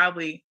didn't, it's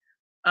probably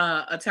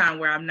a time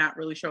where I'm not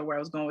really sure where I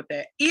was going with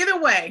that.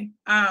 Either way,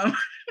 I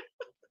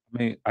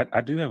mean, I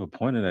do have a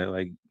point in that.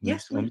 Like,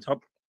 yes, when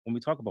we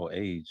talk about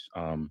age,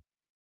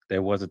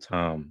 there was a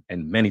time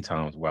and many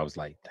times where I was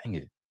like, dang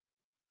it,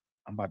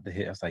 I'm about to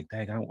hit. I was like,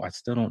 dang, I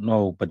still don't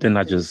know. But then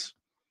I just,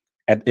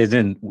 maybe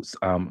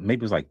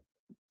it was like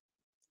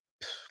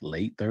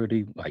late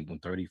 30, like when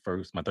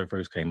my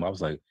 31st came, I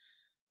was like,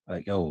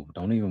 yo,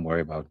 don't even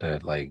worry about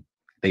that. Like,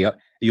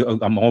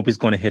 I'm always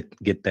going to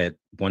get that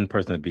one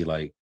person to be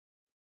like,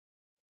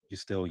 you're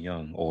still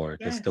young, or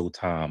there's still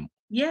time.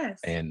 Yes.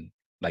 And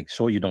like,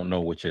 sure, you don't know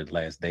what your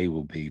last day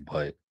will be,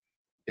 but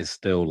it's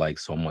still like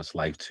so much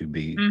life to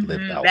be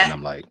lived out. And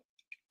I'm like,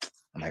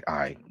 all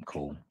right,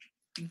 cool.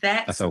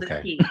 That's okay.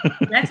 The key.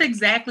 That's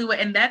exactly what,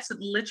 and that's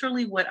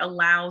literally what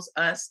allows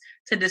us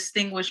to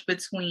distinguish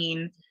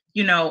between,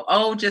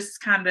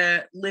 just kind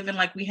of living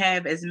like we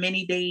have as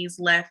many days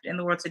left in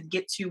the world to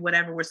get to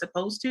whatever we're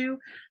supposed to,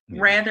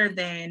 rather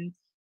than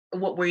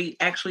what we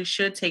actually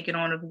should take it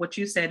on of what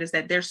you said is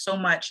that there's so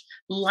much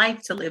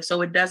life to live.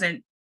 So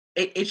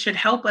it should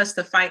help us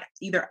to fight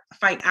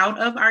out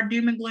of our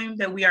doom and gloom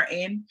that we are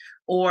in,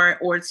 or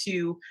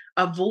to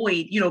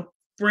avoid,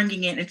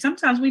 bringing in. And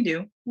sometimes we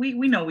do, we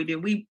know we do.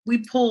 We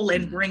pull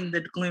and bring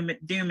the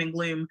doom and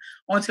gloom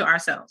onto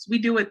ourselves. We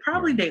do it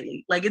probably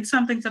daily. Like, it's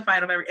something to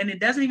fight over. And it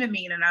doesn't even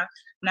mean, and I'm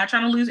not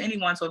trying to lose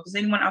anyone. So if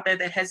there's anyone out there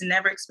that has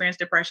never experienced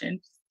depression,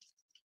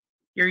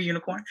 you're a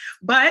unicorn.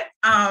 But,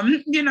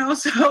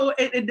 so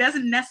it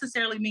doesn't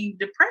necessarily mean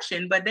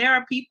depression, but there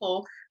are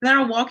people that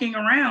are walking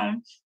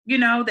around,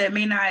 that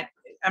may not,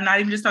 I'm not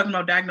even just talking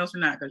about diagnosed or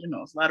not, because,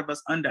 it's a lot of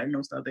us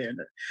undiagnosed out there.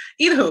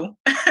 Either who.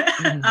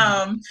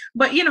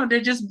 But,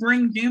 they just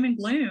bring doom and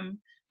gloom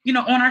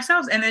on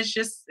ourselves. And it's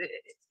just,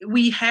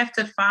 we have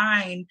to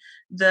find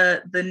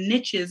the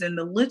niches and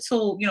the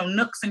little,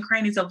 nooks and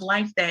crannies of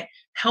life that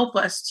help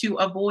us to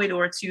avoid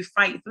or to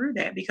fight through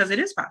that, because it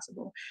is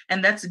possible.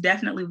 And that's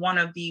definitely one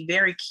of the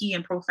very key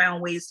and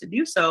profound ways to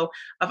do so,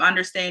 of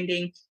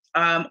understanding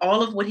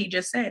all of what he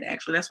just said.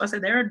 Actually, that's why I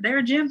said there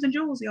are gems and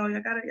jewels, y'all.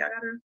 Y'all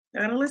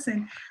gotta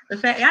listen. The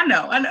fact, I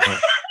know. I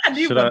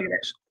do Should do I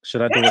that.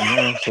 should I do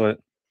it now?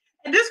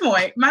 At this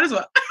point, might as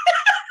well.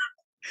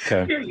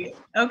 Okay. Period.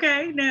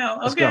 Okay, now,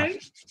 Let's go. okay.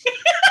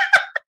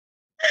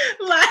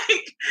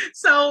 Like,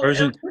 so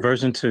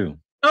version 2.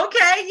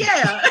 Okay,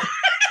 yeah.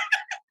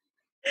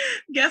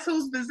 Guess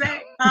who's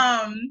Bizak?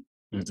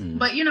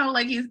 But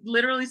like he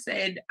literally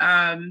said,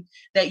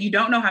 that you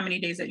don't know how many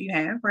days that you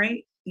have,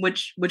 right?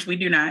 Which we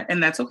do not,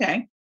 and that's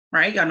okay,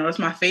 right? Y'all know it's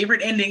my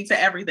favorite ending to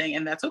everything,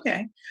 and that's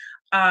okay.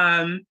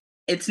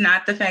 It's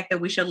not the fact that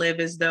we should live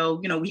as though,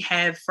 we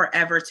have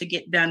forever to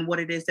get done what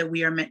it is that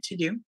we are meant to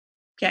do.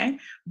 Okay.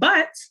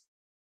 But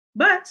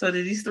so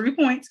there's these 3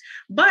 points,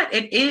 but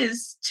it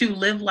is to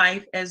live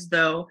life as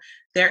though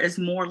there is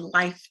more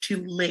life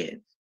to live.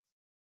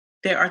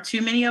 There are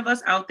too many of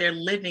us out there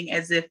living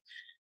as if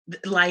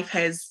life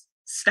has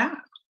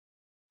stopped.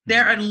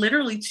 There are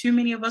literally too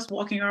many of us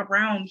walking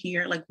around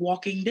here like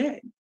walking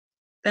dead.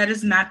 That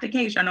is not the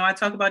case. I know I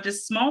talk about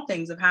just small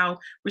things of how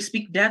we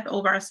speak death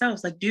over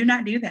ourselves. Like, do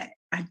not do that.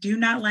 I do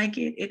not like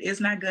it. It is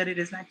not good. It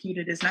is not cute.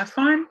 It is not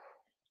fun.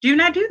 Do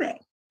not do that.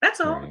 That's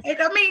all. Right.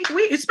 I mean,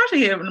 we, especially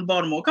here in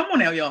Baltimore, come on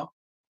now, y'all.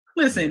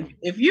 Listen,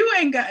 if you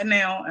ain't got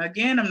now,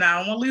 again, I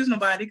don't want to lose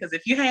nobody, because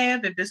if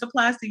this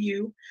applies to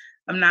you,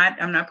 I'm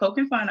not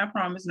poking fun. I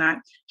promise, not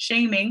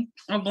shaming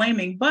or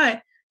blaming.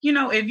 But,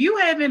 if you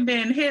haven't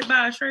been hit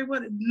by a stray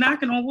wood,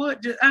 knocking on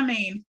wood,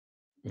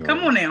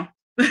 come on now.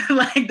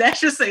 Like, that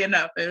should say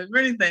enough. If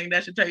anything,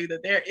 that should tell you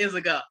that there is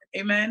a God.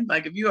 Amen.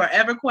 Like, if you are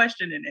ever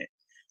questioning it,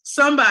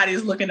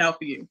 somebody's looking out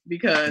for you,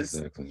 because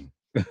exactly.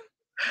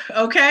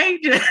 Okay,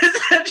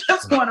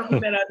 just want to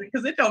put that out there,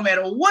 because it don't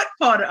matter what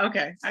part of.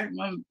 Okay,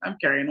 I'm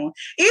carrying on.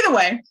 Either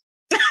way,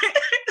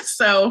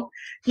 so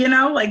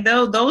like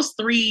those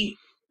 3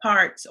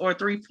 parts, or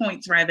 3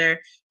 points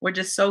rather, were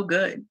just so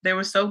good. They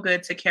were so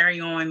good to carry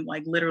on,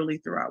 like, literally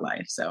throughout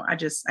life. So I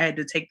had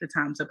to take the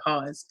time to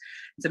pause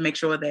to make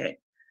sure that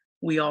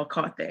we all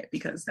caught that,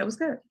 because that was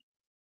good.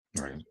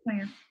 Right.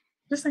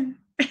 Just saying.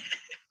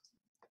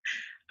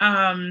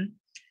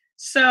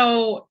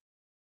 So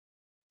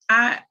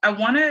I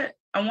want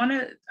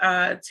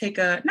to take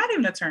a, not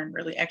even a turn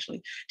really,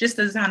 actually, just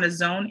to kind of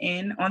zone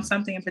in on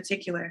something in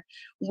particular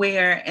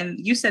where, and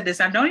you said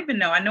this, I don't even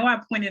know. I know I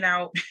pointed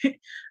out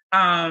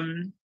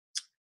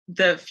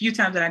the few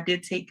times that I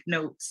did take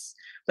notes,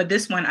 but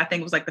this one, I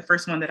think, was like the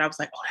first one that I was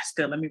like, oh, that's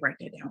good. Let me write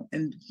that down,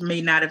 and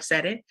may not have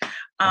said it. But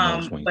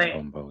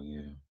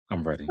yeah,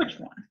 I'm ready. Which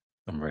one?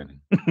 I'm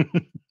ready.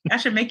 I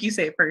should make you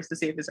say it first to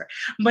see if it's right.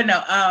 But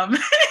no,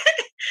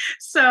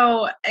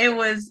 so it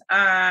was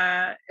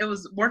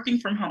working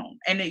from home,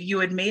 and you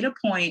had made a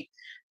point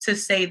to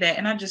say that,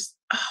 and I just,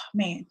 oh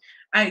man,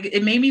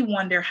 it made me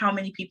wonder how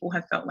many people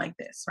have felt like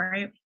this,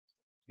 right?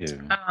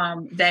 Yeah.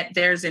 That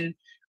there's an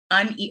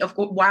of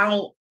course,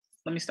 while,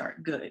 let me start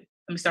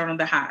on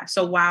the high.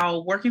 So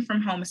while working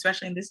from home,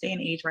 especially in this day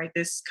and age, right,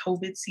 this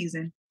COVID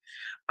season,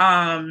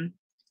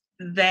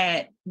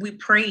 that we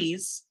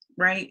praise,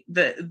 right,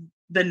 the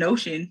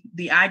notion,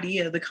 the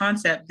idea, the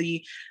concept,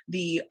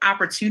 the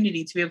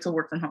opportunity to be able to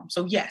work from home.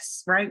 So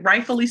yes, right,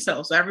 rightfully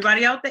so. So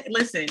everybody out there,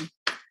 listen.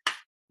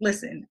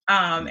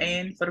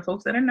 And for the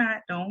folks that are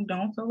not,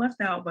 don't feel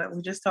left out, but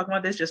we're just talking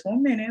about this just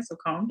 1 minute, so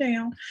calm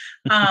down.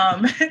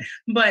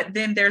 But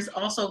then there's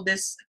also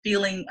this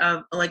feeling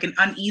of like an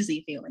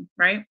uneasy feeling,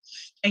 right?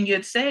 And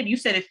you said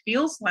it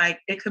feels like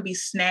it could be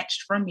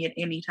snatched from me at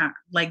any time.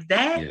 Like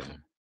that,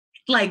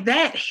 like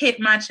that hit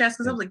my chest,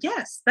 because I was like,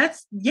 yes,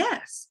 that's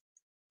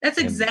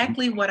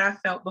exactly what I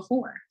felt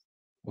before.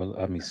 Well,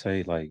 let me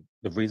say, like,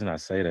 the reason I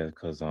say that,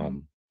 because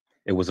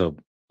it was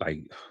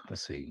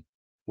let's see,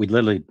 we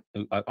literally,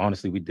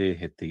 honestly, we did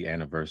hit the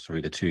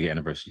 2-year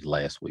anniversary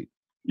last week.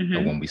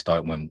 Mm-hmm. When we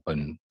started,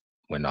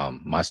 when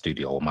my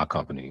studio or my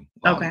company,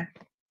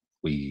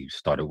 we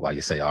started. Why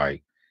you say, all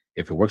right,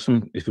 if it works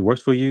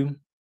for you,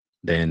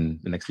 then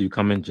the next time you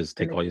come in, just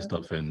take all your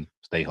stuff and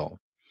stay home.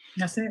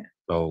 That's it.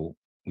 So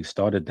we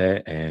started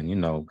that,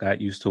 and got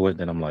used to it.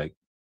 Then I'm like,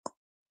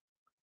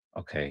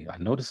 okay, I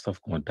know this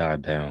stuff going to die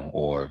down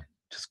or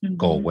just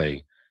go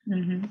away.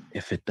 Mm-hmm.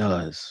 If it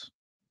does,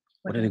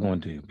 what are they going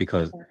to do?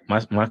 Because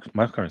my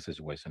current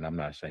situation, I'm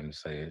not ashamed to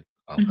say it,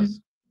 because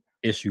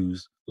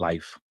issues,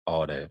 life,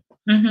 all that.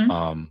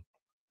 Mm-hmm.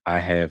 I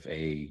have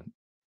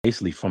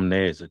basically from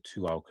there is a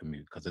 2-hour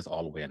commute, because it's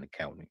all the way in the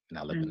county, and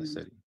I live in the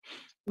city.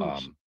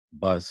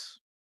 Bus,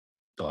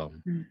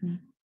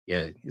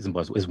 yeah, it's a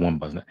bus. It's one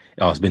bus now.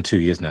 Oh, it's been 2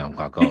 years now.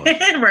 Oh God.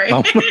 Right.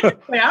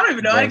 Wait, I don't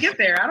even know how to get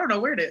there. I don't know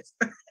where it is.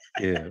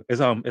 Yeah,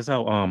 it's out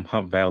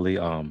Hunt Valley,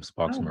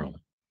 Sparks, Maryland.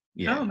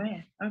 Yeah. Oh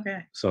man.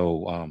 Okay.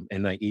 So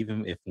and like,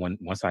 even if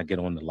once I get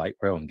on the light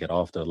rail and get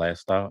off the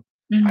last stop,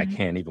 I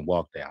can't even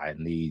walk there. I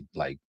need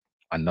like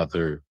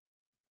another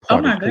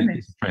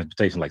public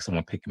transportation, like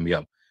someone picking me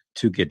up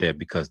to get there,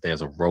 because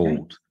there's a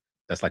road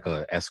that's like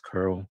a S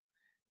curl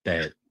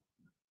that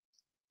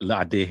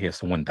I did hear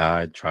someone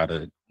died try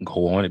to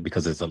go on it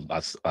because it's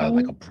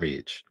like a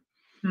bridge.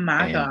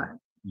 My God.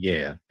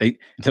 Yeah, they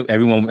took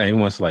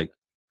everyone's like,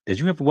 did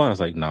you ever watch? I was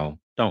like, no,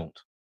 don't.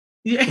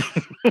 Yeah.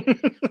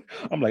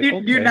 I'm like,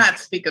 okay. Do not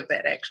speak of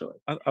that, actually.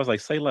 I was like,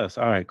 say less.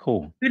 All right,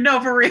 cool.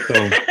 No, for real.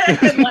 So,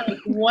 like,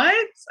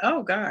 what?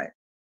 Oh God.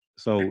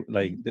 So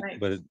like,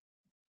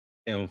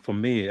 and for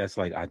me, it's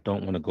like, I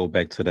don't want to go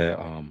back to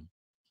that.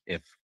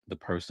 If the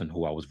person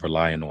who I was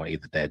relying on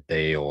either that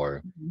day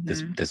or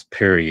this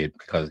period,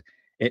 because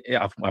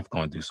I've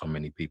gone through so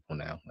many people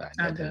now.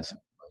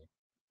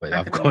 But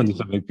I've gone through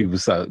so many people,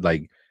 so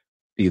like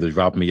either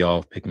dropping me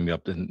off, picking me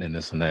up, and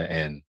this and that,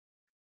 and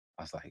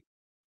I was like,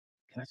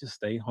 can I just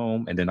stay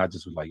home? And then I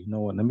just was like, you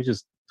know what? Let me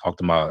just talk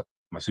to my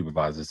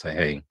supervisor and say,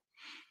 hey,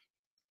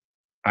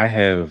 I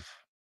have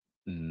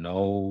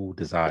no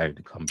desire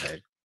to come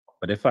back,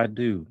 but if I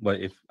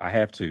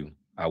have to,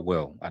 I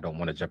will. I don't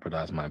want to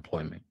jeopardize my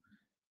employment.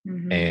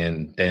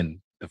 And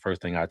then the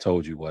first thing I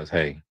told you was,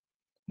 hey,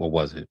 what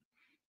was it?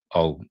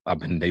 Oh, I've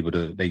been able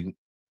to, they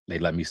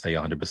let me stay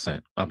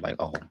 100%. I'm like,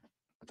 oh,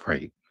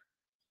 great.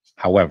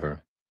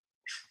 However,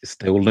 it's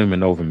still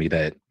looming over me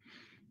that,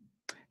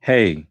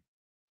 hey,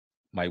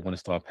 might want to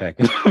start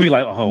packing. Be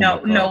like, oh,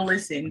 no,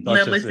 listen.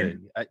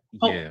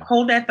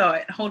 Hold that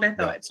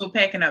thought. So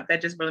packing up,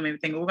 that just really made me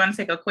think. We're going to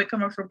take a quick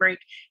commercial break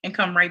and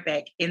come right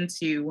back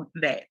into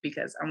that,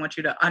 because I want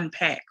you to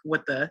unpack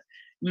what you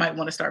might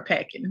want to start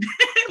packing.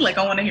 Like,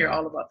 I want to hear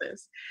all about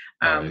this.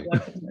 Right.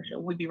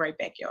 We'll be right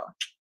back, y'all.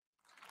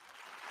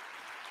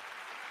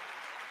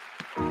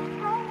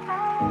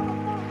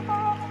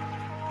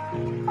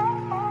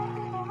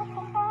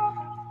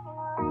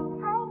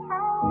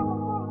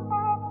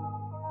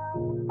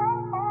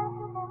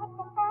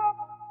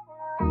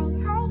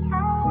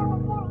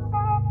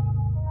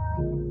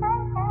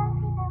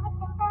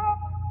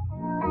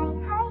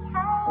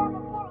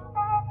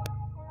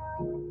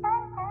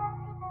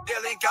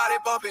 Got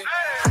it bumping.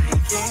 I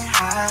get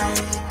high,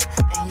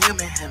 and you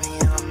been heavy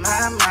on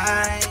my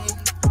mind.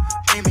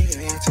 Baby,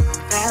 you're too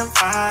damn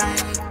fine.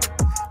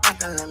 Not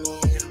to let me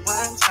hit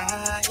one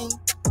time.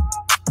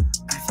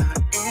 I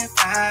thought if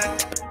I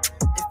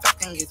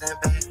can get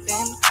that back,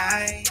 then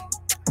I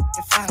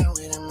can find a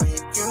way to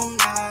make you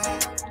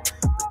mine.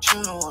 But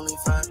you only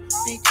fuck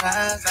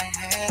because I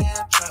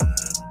had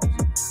drugs.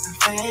 I'm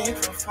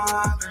thankful for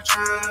the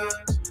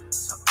drugs,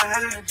 so I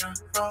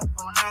just broke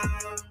one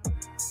out.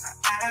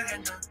 I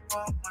end up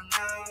on my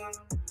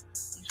love,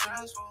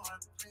 just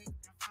for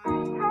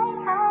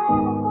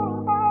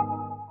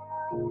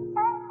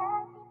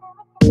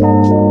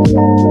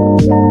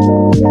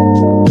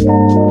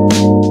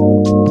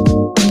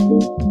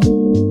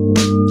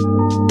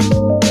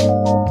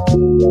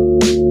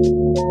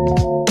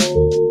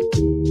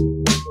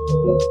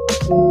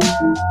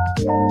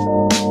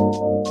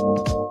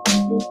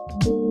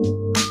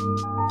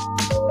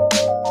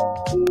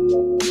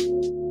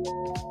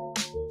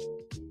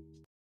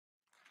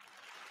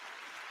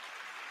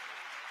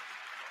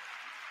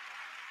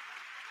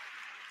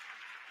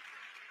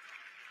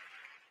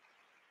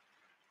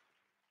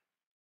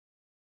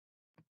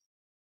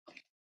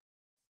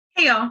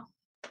Hey y'all,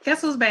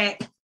 guess who's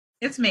back?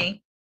 It's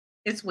me.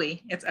 It's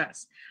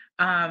us.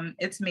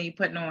 It's me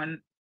putting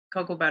on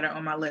cocoa butter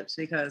on my lips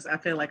because I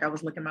feel like I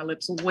was licking my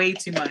lips way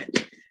too much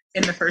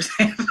in the first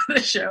half of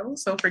the show.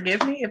 So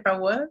forgive me if I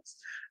was.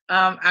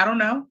 I don't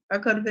know. I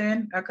could have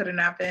been. I could have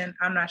not been.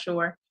 I'm not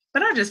sure.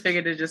 But I just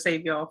figured to just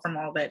save y'all from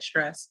all that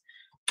stress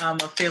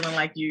of feeling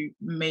like you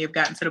may have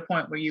gotten to the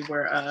point where you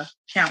were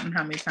counting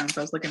how many times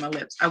I was licking my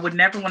lips. I would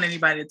never want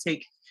anybody to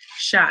take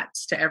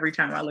shots to every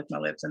time I lick my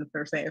lips in the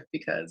first half,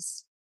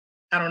 because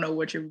I don't know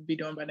what you would be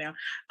doing by now.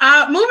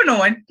 Moving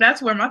on.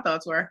 That's where my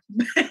thoughts were.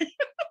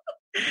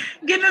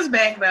 Getting us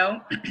back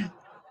though.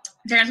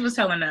 Terrence was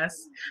telling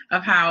us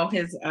of how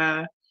his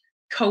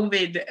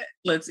COVID,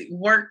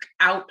 work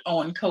out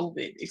on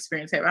COVID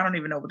experience. I don't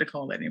even know what to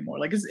call it anymore.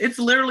 Like it's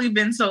literally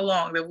been so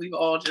long that we've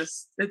all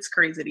it's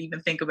crazy to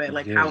even think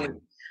about how it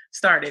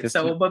started.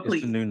 But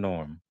please. It's the new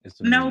norm.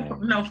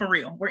 No, for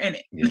real. We're in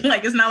it. Yeah.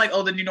 Like, it's not like,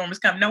 oh, the new norm is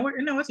coming. No,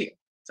 it's here.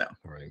 So.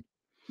 Right.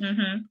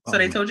 Mm-hmm. So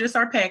they told you to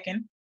start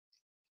packing.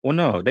 Well,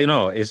 no, they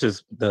know. It's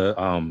just the,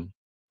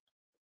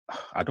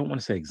 I don't want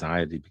to say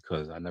anxiety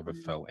because I never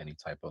felt any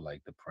type of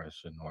like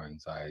depression or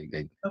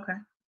anxiety. Okay.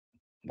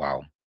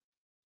 Wow.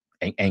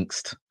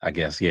 Angst, I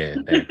guess. Yeah,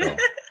 there you go.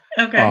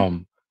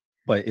 Okay.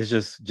 But it's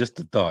just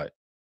the thought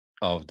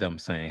of them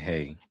saying,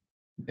 hey,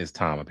 it's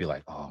time. I'd be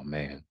like, oh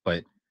man,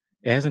 but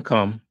it hasn't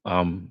come.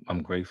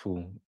 I'm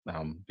grateful.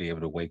 Be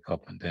able to wake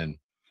up and then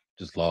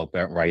just log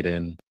back right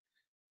in,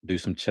 do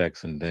some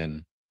checks, and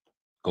then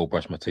go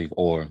brush my teeth,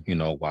 or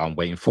while I'm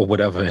waiting for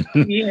whatever, and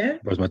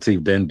brush my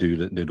teeth, then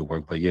do the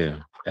work. But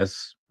yeah,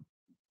 it's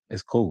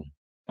cool.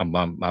 I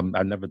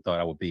never thought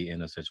I would be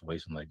in a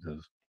situation like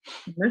this.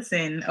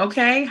 Listen,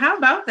 okay, how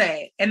about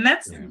that? And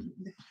that's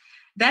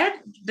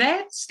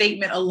that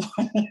statement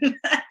alone,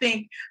 I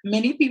think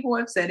many people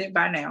have said it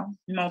by now,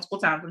 multiple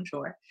times, I'm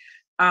sure,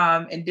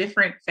 in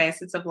different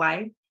facets of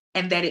life,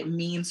 and that it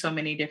means so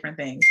many different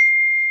things.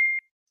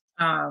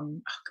 I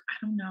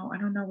don't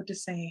know what to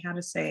say, how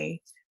to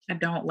say I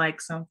don't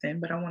like something,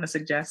 but I want to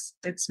suggest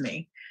it's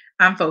me.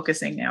 I'm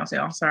focusing now, so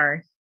I'm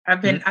sorry.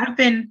 I've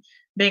been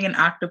being an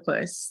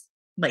octopus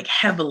like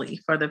heavily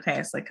for the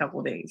past like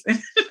couple days.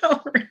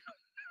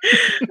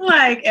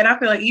 Like, and I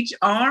feel like each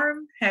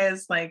arm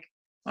has like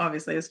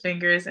obviously his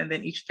fingers, and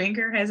then each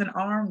finger has an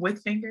arm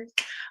with fingers.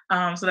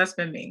 So that's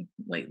been me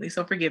lately.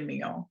 So forgive me,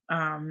 y'all.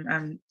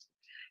 I'm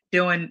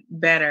doing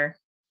better,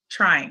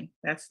 trying.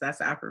 That's the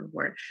operative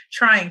word.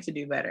 Trying to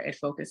do better at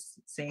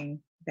focusing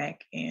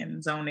back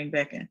and zoning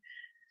back in.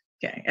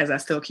 Okay, as I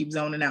still keep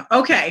zoning out.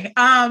 Okay.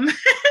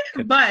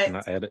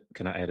 But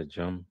can I add a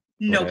gem?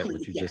 No, that, please.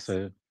 What you Yes. just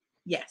said?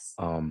 Yes.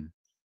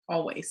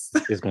 Always.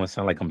 It's gonna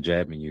sound like I'm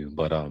jabbing you,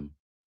 but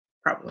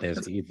Probably.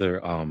 there's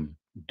either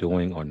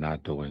doing or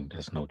not doing.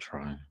 There's no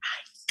trying.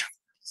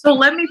 So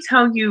let me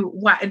tell you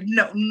why.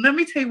 No, let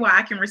me tell you why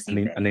I can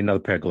receive that. I need another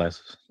pair of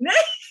glasses.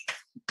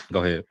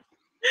 Go ahead.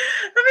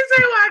 Let me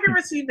tell you why I can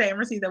receive that and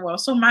receive that well.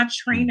 So my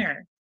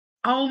trainer,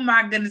 oh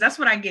my goodness, that's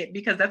what I get,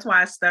 because that's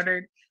why I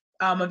stuttered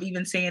of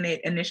even saying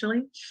it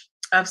initially,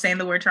 of saying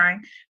the word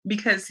trying,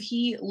 because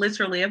he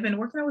literally, I've been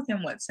working out with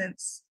him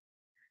since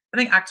I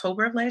think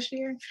October of last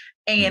year.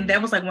 And that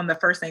was like one of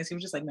the first things. He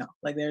was just like, no,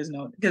 like there's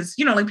no, because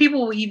like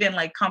people will even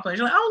like compliment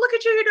you, like, oh, look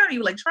at you, you're doing it.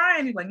 You like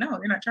trying. He's like, no,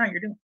 you're not trying,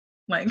 you're doing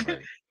it. Like, right.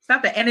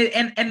 Stop that. And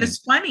it's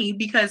funny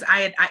because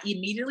I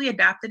immediately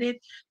adopted it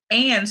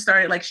and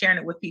started like sharing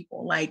it with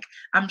people. Like,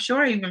 I'm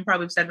sure I even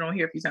probably said it on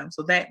here a few times.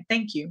 So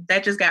thank you.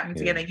 That just got me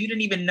together. You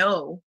didn't even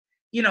know,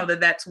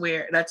 that's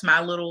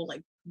my little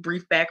like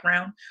brief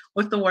background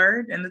with the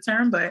word and the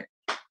term, but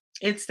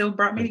it still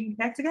brought me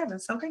back together.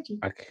 So thank you.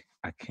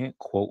 I can't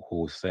quote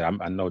who said.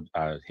 I know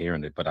I was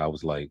hearing it, but I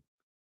was like,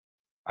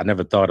 I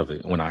never thought of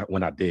it when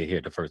I did hear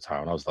it the first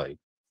time. I was like,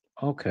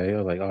 okay. I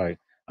was like, all right.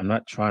 I'm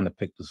not trying to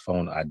pick this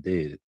phone. I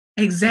did.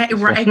 Exactly.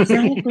 Right.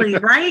 Exactly.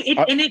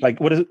 Right.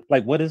 Like what is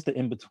what is the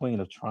in between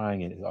of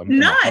trying it?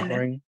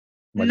 None.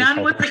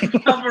 None with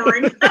the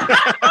hovering.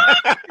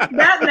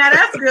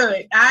 That's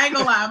good. I ain't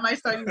gonna lie. I might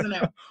start using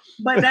that.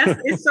 But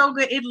it's so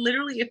good.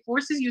 It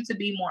forces you to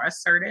be more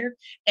assertive.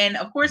 And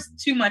of course,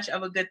 too much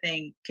of a good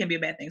thing can be a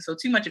bad thing. So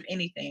too much of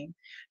anything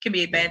can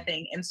be a bad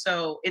thing. And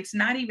so it's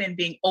not even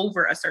being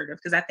over assertive,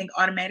 because I think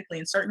automatically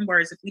in certain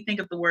words, if we think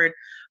of the word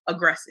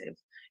aggressive,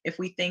 if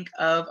we think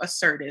of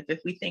assertive, if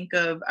we think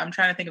of, I'm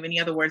trying to think of any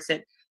other words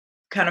that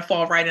kind of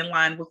fall right in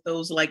line with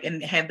those, like,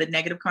 and have the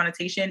negative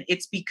connotation,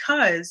 it's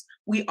because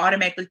we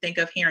automatically think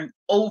of hearing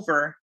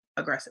over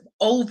aggressive,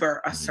 over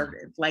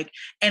assertive, like,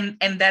 and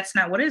that's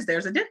not what it is.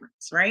 There's a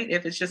difference, right?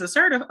 If it's just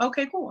assertive,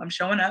 okay, cool, I'm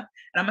showing up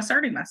and I'm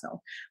asserting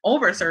myself.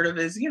 Over assertive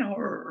is,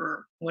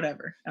 or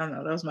whatever. I don't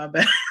know. That was my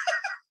bad.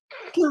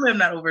 I'm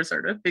not over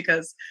assertive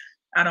because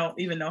I don't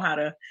even know how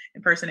to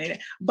impersonate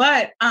it.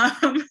 But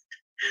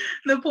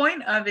the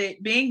point of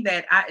it being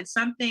that it's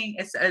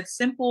a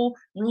simple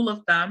rule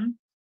of thumb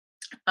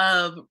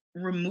of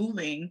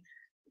removing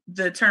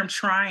the term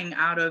trying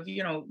out of,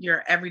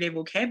 your everyday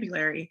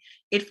vocabulary.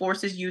 It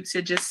forces you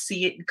to just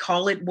see it,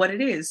 call it what it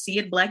is, see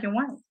it black and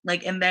white.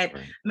 Like, and that,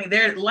 right. I mean,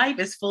 their life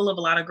is full of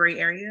a lot of gray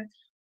area.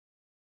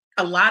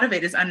 A lot of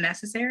it is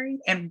unnecessary,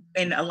 and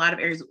in a lot of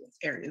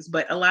areas,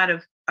 but a lot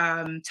of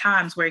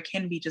times where it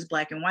can be just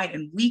black and white,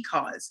 and we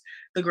cause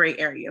the gray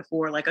area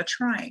for like a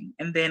trying.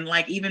 And then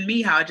like even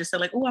me, how I just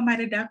said like, oh, I might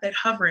adopt that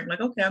hovering.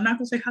 Like, okay, I'm not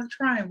gonna say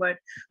trying, but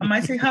I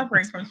might say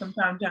hovering from some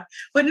time to time.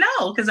 But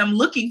no, because I'm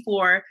looking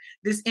for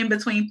this in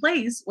between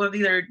place of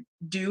either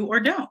do or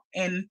don't.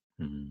 And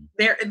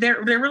there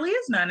really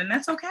is none, and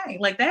that's okay.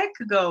 Like that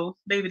could go,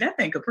 baby, that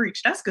thing could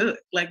preach. That's good.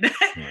 Like that,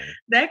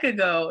 that could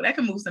go, that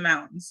could move some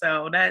mountains.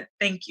 So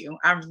thank you.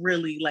 I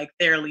really like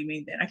thoroughly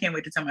mean that. I can't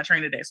wait to tell my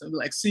trainer that. So I'll be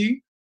like,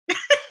 see,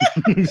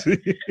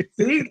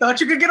 thought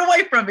you could get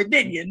away from it,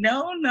 didn't you?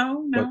 No.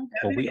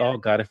 But we all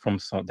got it from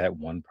that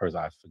one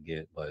person. I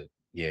forget, but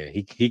yeah,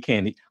 he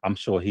can't. I'm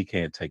sure he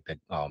can't take that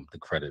the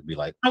credit. Be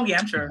like, oh yeah,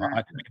 I'm sure.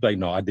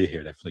 No, I did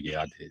hear that. So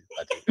yeah, I did.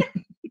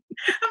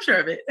 I'm sure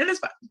of it, and it's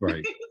fine.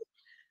 Right.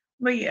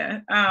 But yeah,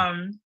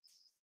 darn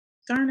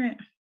it.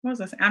 What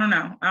was I saying? I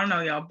don't know,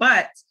 y'all.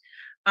 But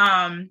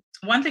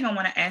one thing I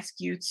want to ask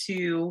you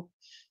to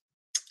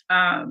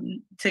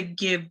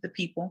give the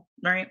people,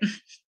 right?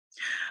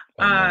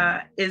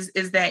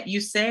 Is that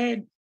you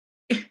said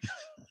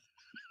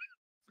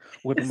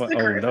what am I?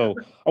 Oh no,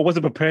 I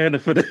wasn't preparing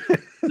for this.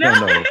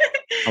 No,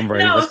 I'm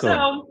ready. Let's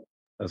go.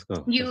 Let's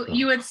go.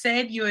 You had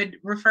said you had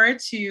referred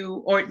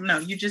to, or no,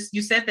 you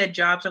said that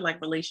jobs are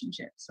like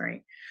relationships,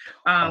 right?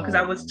 Because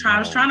I was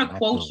trying to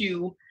quote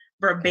you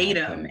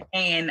verbatim,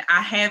 and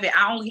I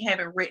only have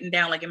it written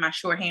down like in my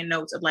shorthand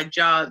notes of like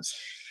jobs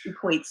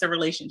equates to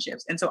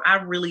relationships. And so I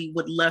really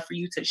would love for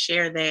you to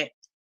share that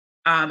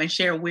and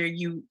share where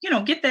you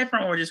get that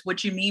from, or just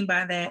what you mean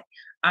by that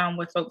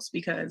with folks,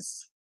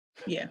 because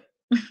yeah.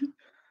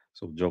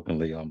 So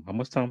jokingly, how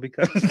much time we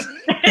got?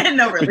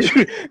 No,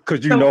 really.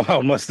 Because you know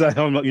how much that,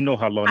 you know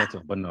how long that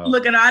took. But no.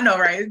 Look, and I know,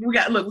 right? We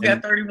got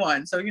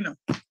 31. So you know.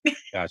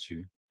 Got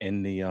you.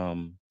 In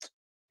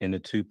the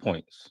 2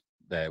 points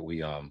that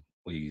we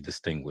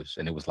distinguished,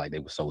 and it was like they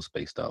were so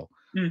spaced out.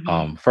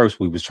 First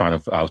I was trying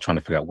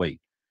to figure out, wait,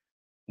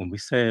 when we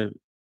said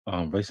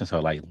relations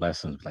are like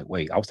lessons, like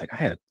wait, I was like, I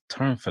had a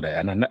term for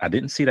that, and I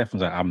didn't see that from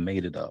that. I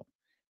made it up,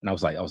 and I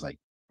was like,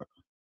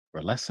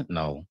 lesson?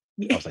 No,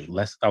 I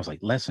was like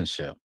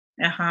lessonship.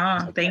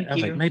 Thank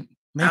you. Like,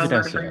 maybe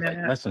that's it.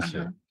 Like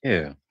lessonship.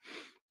 Yeah.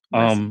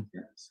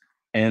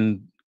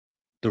 And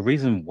the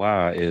reason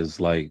why is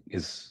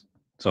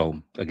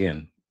so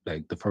again,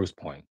 like the first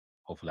point.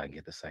 Hopefully, I can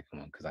get the second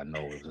one because I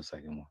know it was the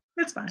second one.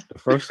 That's fine. The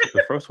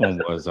first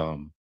one was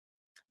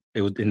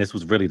it was, and this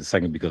was really the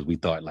second because we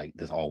thought like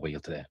this all the way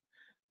up to that,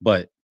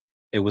 but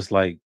it was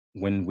like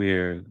when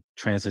we're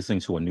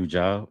transitioning to a new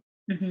job.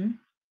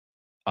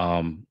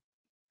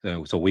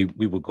 So we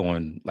were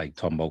going like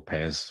talking about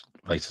past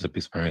relationship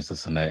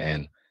experiences and that,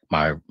 and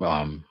my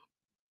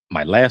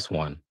last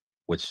one,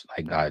 which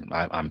like I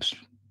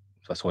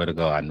swear to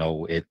God, I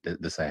know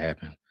this had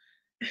happened.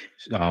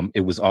 She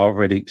was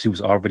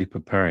already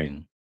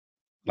preparing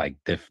like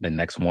the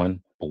next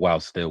one, but while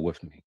still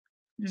with me.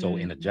 So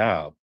in a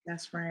job,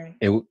 that's right.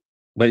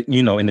 But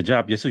you know, in the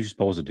job, that's what you're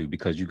supposed to do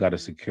because you got to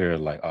secure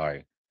like, all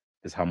right,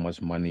 this how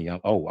much money.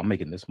 I'm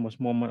making this much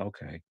more money.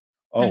 Okay.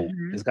 Oh,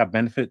 this got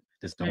benefit.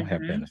 This don't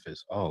have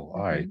benefits. Oh,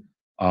 all right.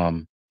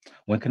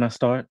 When can I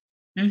start?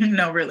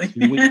 No, really.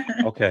 2 weeks?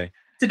 Okay.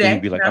 Today.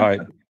 You'd be like, all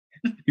right.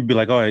 You'd be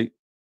like, all right.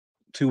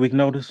 2 week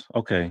notice.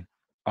 Okay.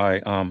 All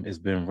right. It's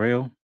been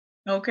real.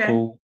 Okay.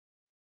 Cool.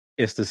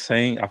 It's the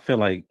same. I feel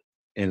like,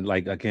 and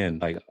like again,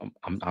 like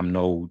I'm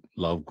no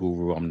love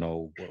guru. I'm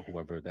no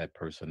whoever that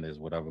person is,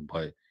 whatever.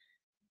 But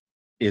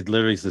it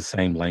literally is the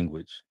same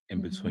language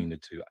in between the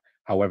two.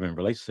 However, in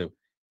relationship,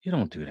 you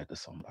don't do that to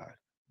somebody.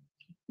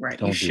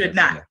 Right. You should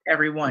not,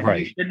 everyone.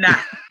 Right. You should not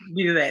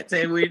do that. So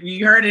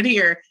you heard it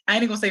here. I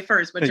ain't gonna say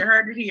first, but you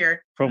heard it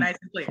here. Nice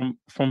and clear.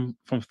 From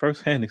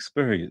firsthand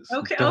experience.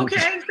 Okay.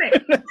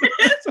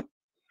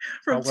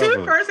 From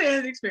two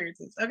firsthand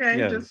experiences. Okay.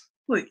 Yes. Just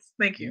please.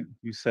 Thank you.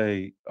 You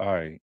say, all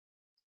right,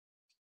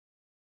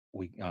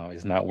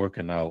 it's not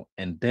working out,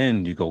 and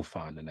then you go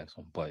find the next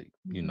one. But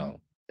you know,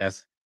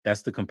 that's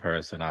the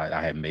comparison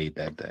I had made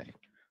that day.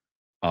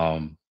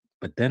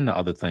 But then the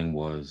other thing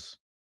was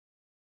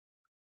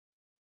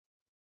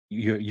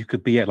you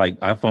could be at like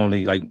I've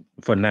only like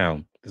for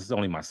now, this is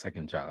only my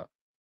second job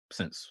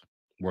since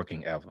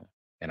working ever.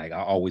 And I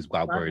always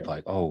got worried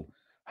like, oh,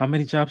 how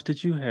many jobs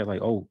did you have?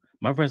 Like, oh,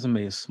 my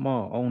resume is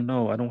small. Oh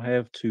no, I don't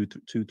have 3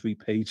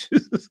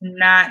 pages.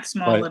 Not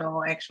small at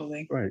all,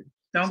 actually. Right.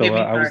 Don't get me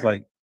started. I was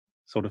like,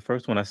 so the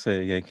first one I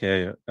said, yeah,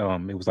 okay,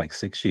 it was like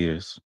 6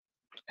 years.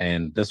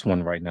 And this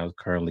one right now is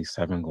currently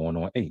 7 going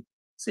on 8.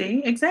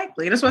 See,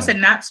 exactly. That's why I said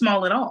not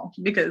small at all,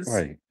 because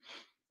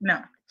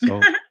no.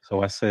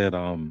 So I said,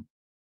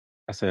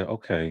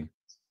 okay,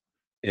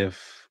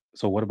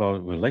 so what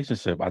about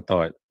relationship? I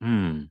thought,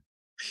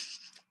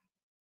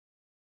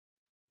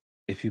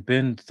 if you've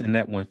been in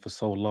that one for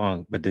so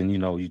long, but then, you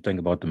know, you think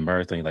about the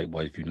marriage thing, like,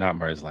 well, if you're not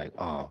married, it's like,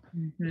 oh,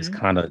 it's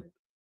kind of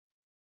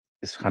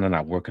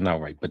not working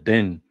out right. But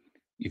then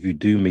if you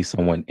do meet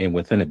someone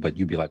within it, but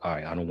you'd be like, all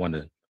right, I don't want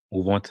to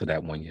move on to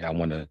that one yet. I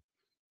want to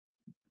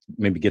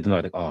maybe get to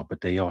know like, oh,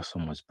 but they are so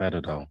much better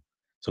though.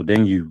 So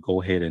then you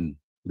go ahead and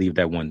leave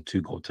that one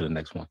to go to the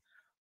next one.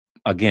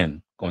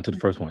 Again, going to the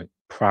first one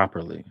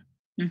properly.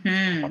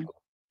 Here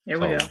we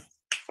go.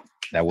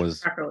 That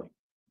was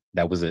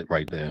it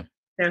right there.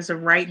 There's a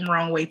right and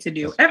wrong way to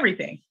do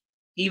everything,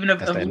 even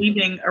of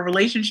leaving a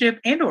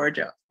relationship and or a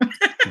job.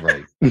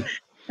 Right.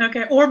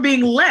 Okay. Or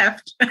being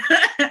left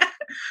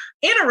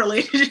in a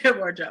relationship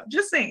or a job.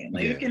 Just saying.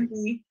 Like it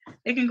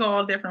can go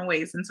all different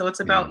ways. And so it's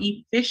about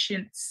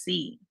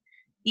efficiency.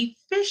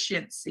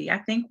 I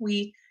think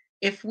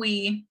if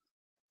we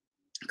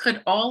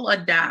could all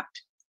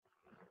adopt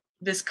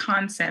this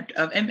concept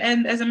of,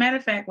 and as a matter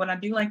of fact, what I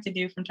do like to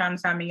do from time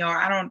to time, y'all,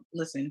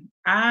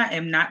 I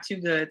am not too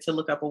good to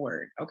look up a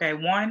word. Okay.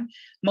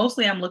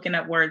 Mostly I'm looking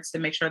up words to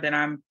make sure that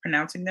I'm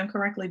pronouncing them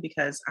correctly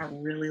because I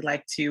really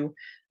like to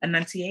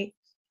enunciate.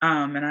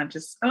 And I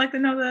like to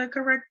know the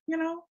correct,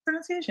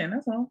 pronunciation.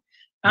 That's all.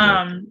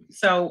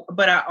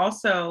 But I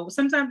also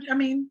sometimes,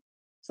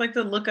 it's like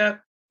to look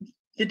up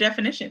the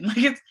definition.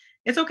 Like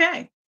it's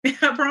okay.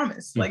 I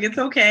promise. Like it's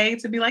okay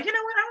to be like, you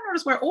know what, I don't know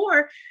this word,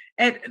 or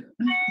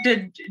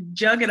to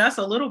jug at us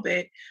a little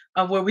bit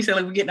of where we say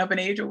like we're getting up in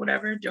age or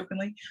whatever,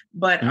 jokingly.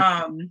 But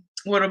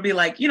what it'll be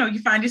like, you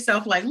find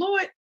yourself like,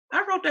 Lord,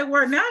 I wrote that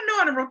word. Now I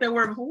know I wrote that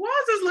word before.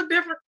 Why does this look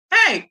different?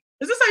 Hey,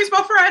 is this how you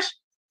spell fresh?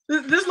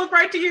 Does this look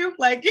right to you?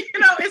 Like,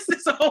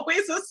 it's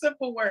always a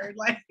simple word.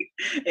 Like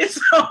it's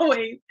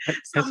always.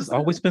 Has this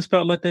always been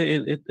spelled like that?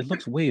 It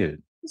looks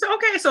weird. So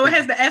okay, so it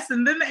has the S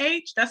and then the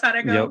H. That's how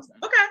that goes.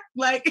 Yep. Okay,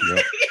 like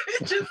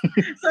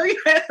so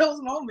you had those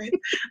moments.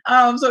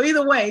 So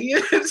either way, you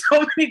have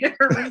so many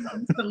different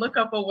reasons to look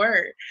up a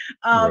word.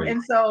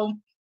 And so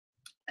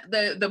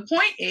the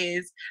point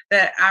is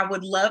that I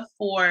would love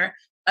for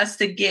us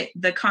to get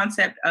the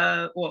concept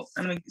of, well,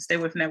 I'm going to stay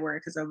away from that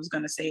word because I was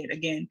going to say it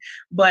again.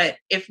 But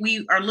if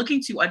we are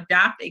looking to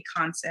adopt a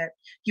concept,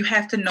 you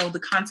have to know the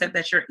concept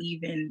that you're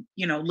even,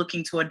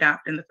 looking to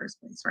adopt in the first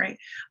place, right?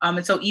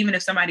 And so even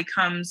if somebody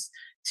comes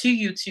to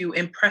you to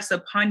impress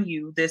upon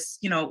you this,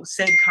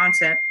 said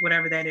concept,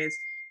 whatever that is,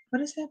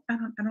 what is it? I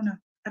don't know.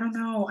 I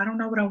don't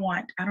know what I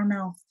want. I don't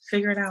know.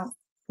 Figure it out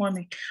for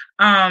me.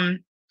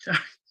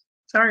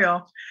 Sorry,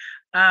 y'all.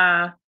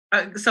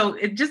 So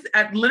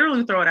I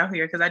literally throw it out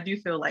here because I do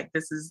feel like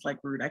this is like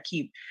rude. I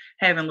keep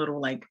having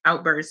little like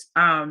outbursts.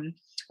 I'm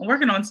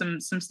working on some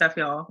stuff,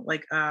 y'all,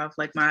 like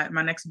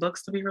my next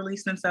books to be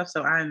released and stuff.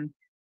 So I'm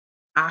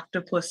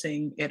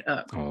octopussing it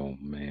up. Oh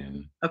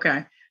man.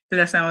 Okay. Did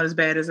that sound as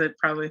bad as it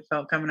probably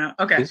felt coming out?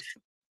 Okay.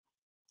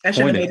 I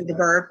should have made it the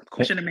verb.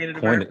 Coin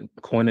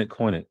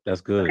it.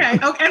 That's good. Okay.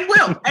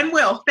 And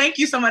will. Thank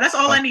you so much. That's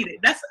all I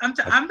needed. I'm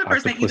the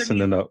person that either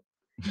needs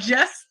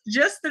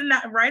just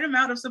the right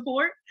amount of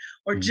support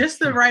or just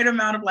the right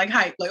amount of like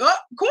hype. Like, oh,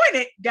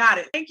 coin it. Got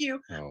it. Thank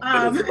you.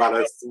 It's about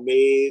a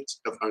smidge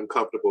of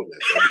uncomfortableness.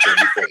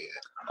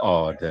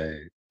 Oh,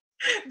 dang.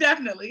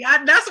 Definitely.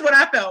 That's what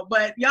I felt.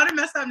 But y'all done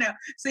messed up now.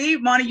 See,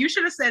 Monty, you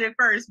should have said it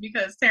first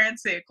because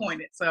Terrence said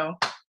coin it. So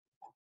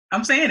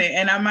I'm saying it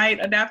and I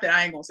might adapt it.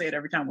 I ain't gonna say it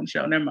every time on the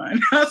show. Never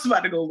mind. I was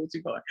about to go a little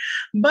too far.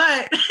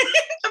 But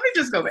let me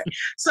just go back.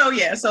 So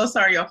yeah, so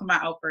sorry y'all for my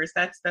outburst.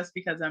 That's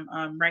because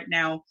I'm right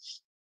now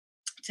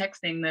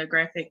texting the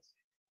graphic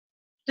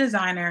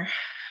designer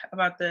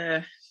about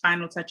the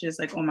final touches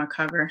like on my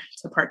cover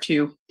to part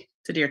 2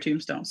 to Dear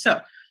Tombstone. So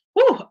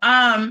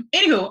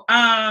anywho,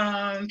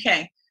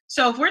 okay.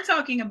 So if we're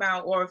talking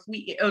about, or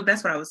if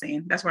that's what I was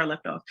saying. That's where I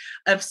left off.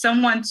 Of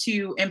someone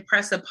to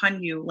impress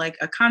upon you, like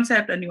a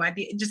concept, a new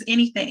idea, just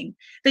anything,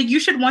 that you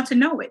should want to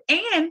know it.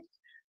 And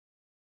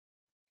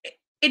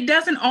it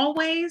doesn't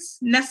always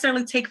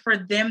necessarily take for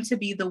them to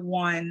be the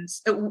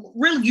ones.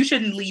 Really, you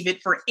shouldn't leave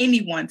it for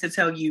anyone to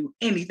tell you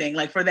anything,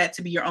 like for that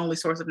to be your only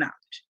source of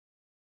knowledge.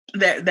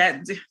 That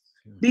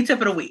the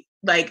tip of the week.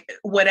 Like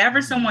whatever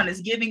someone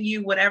is giving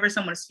you, whatever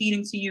someone is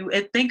feeding to you,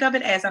 think of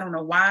it as, I don't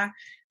know why,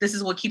 this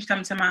is what keeps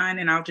coming to mind,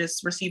 and I'll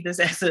just receive this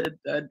as a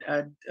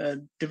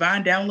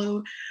divine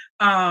download.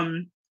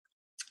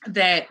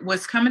 That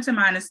was coming to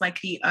mind is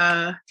like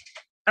I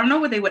don't know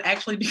what they would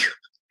actually be.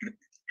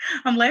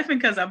 I'm laughing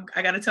because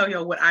I got to tell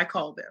y'all what I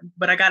call them,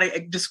 but I got to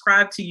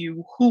describe to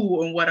you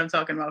who and what I'm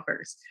talking about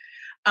first.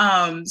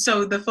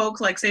 So the folks,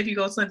 like say if you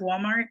go to like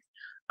Walmart,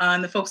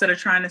 and the folks that are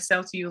trying to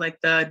sell to you like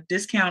the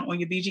discount on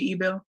your BGE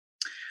bill,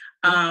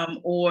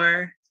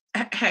 or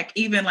heck,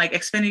 even like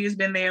Xfinity has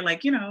been there,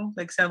 like,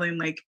 like selling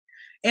like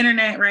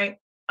internet, right?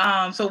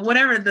 So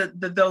whatever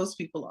those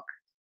people are,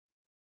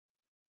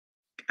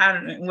 I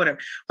don't know, whatever.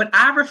 But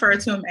I refer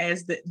to them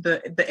as the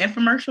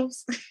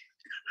infomercials.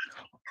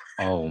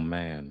 Oh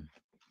man.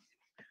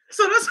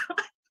 So that's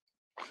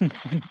I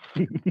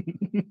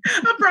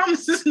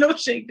promise there's no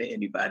shade to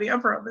anybody. I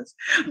promise.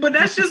 But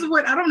that's just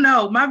what, I don't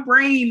know. My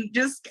brain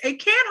it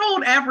can't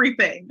hold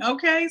everything.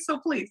 Okay. So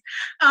please.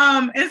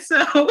 And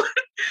so,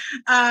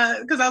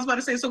 because I was about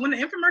to say, so when the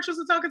infomercials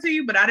are talking to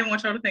you, but I didn't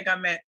want y'all to think I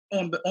meant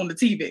on the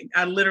TV.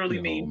 I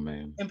literally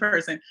mean in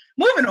person.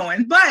 Moving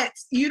on. But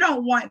you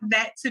don't want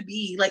that to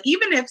be like,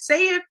 even if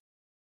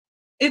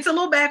it's a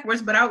little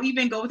backwards, but I'll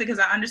even go with it because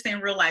I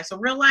understand real life. So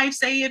real life,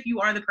 say if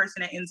you are the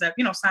person that ends up,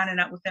 signing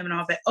up with them and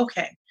all that,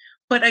 okay.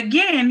 But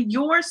again,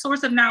 your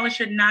source of knowledge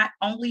should not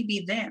only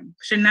be them,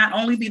 should not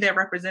only be their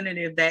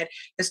representative that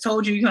has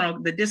told you,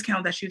 the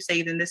discount that you've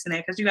saved and this and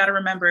that, because you got to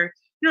remember,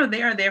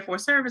 they are there for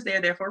service, they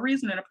are there for a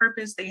reason and a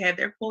purpose, they have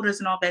their quotas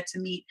and all that to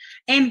meet,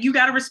 and you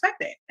got to respect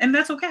that, and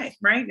that's okay,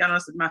 right? Y'all know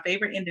this is my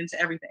favorite ending to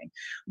everything.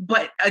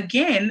 But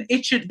again,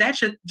 that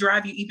should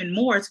drive you even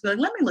more to be like,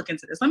 let me look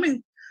into this, let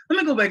me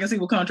go back and see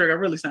what contract I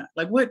really signed.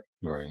 Like what,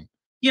 right?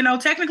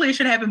 Technically it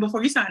should happen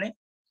before you sign it.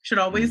 Should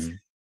always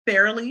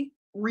thoroughly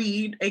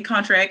read a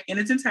contract in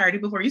its entirety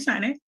before you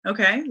sign it.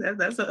 Okay,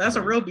 that's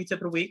a real B tip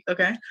of the week.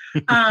 Okay,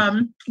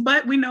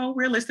 but we know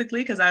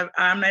realistically, because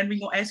I'm not even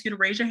gonna ask you to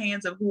raise your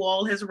hands of who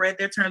all has read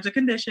their terms and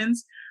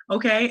conditions.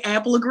 Okay,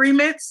 Apple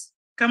agreements.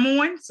 Come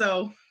on.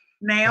 So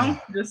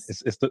now, just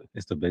it's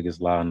the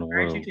biggest lie in the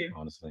world,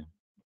 honestly.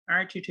 All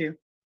right, you too.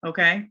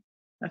 Okay.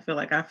 I feel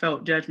like I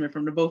felt judgment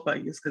from the both of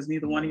you because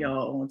neither one of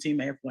y'all on Team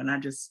Apple, and I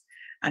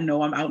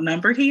know I'm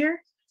outnumbered here,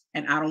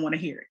 and I don't want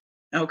to hear it.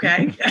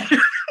 Okay, I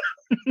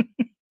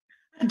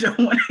don't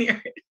want to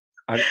hear it.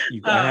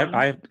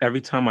 I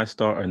every time I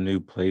start a new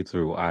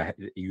playthrough, I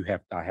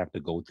have to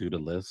go through the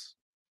list,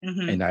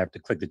 and I have to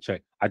click the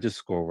check. I just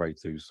scroll right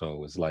through,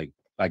 so it's like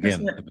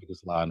again the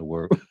biggest lie in the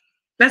world.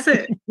 That's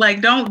it. Like,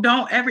 don't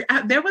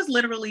there was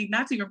literally,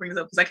 not to even bring this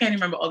up because I can't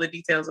remember all the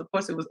details. Of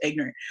course, it was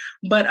ignorant,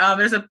 but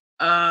there's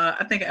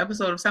I think an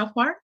episode of South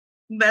Park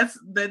that's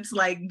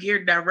like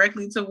geared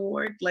directly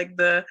toward like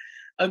the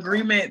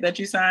agreement that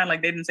you sign.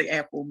 Like they didn't say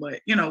Apple, but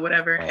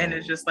whatever. And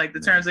it's just like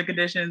the terms and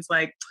conditions,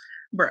 like,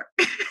 bruh,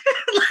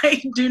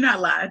 like Do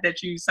not lie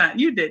that you signed.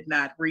 You did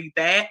not read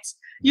that.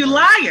 You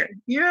liar.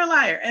 You're a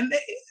liar. And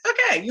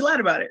okay, you lied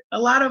about it. A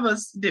lot of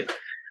us do.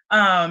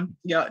 No,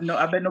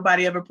 I bet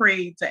nobody ever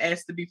prayed to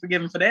ask to be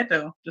forgiven for that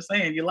though. Just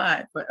saying, you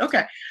lied. But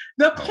okay.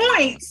 The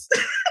points,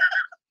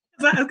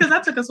 because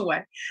I took us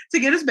away to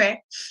get us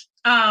back,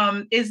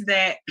 is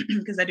that,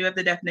 because I do have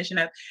the definition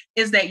of,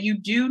 is that you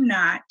do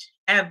not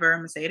ever, I'm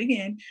gonna say it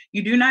again,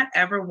 you do not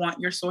ever want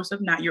your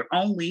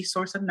only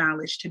source of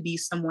knowledge to be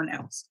someone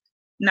else.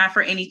 Not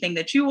for anything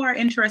that you are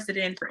interested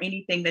in, for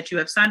anything that you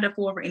have signed up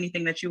for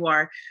anything that you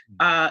are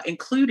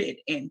included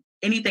in,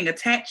 anything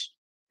attached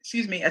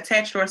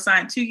or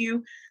assigned to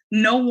you.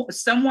 No,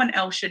 someone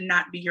else should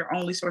not be your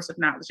only source of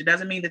knowledge. It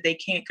doesn't mean that they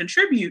can't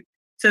contribute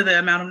to the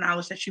amount of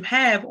knowledge that you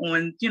have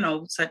on,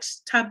 such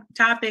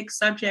topic,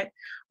 subject,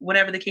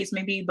 whatever the case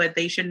may be, but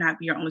they should not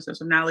be your only source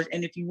of knowledge.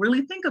 And if you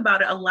really think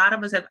about it, a lot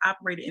of us have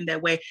operated in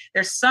that way.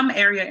 There's some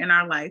area in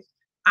our life,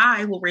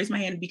 I will raise my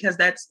hand because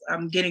that's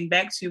getting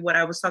back to what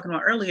I was talking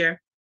about earlier,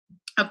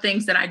 of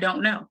things that I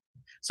don't know.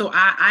 So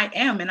I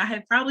am, and I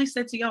had probably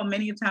said to y'all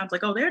many times,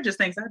 like, oh, there are just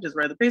things I'd just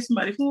rather pay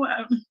somebody for.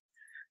 I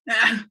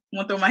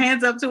want to throw my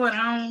hands up to it.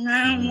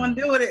 I don't want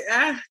to deal with it.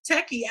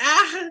 Techie.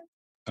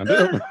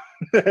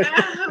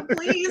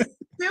 Please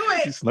do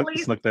it. You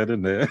snuck that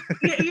in there.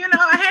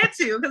 I had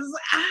to, because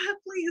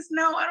please,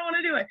 no, I don't want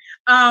to do it.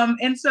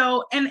 And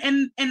so,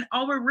 and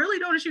all we're really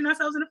doing is shooting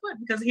ourselves in the foot,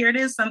 because here it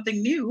is,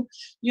 something new,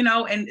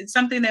 and it's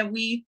something that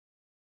we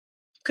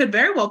could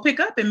very well pick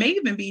up and may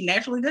even be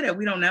naturally good at.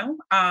 We don't know.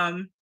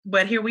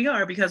 But here we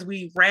are, because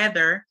we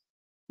rather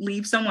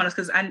leave someone else,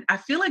 because I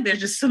feel like there's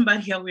just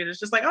somebody out there that's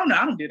just like, oh no,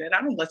 I don't do that.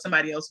 I don't let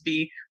somebody else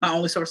be my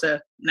only source of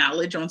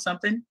knowledge on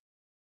something.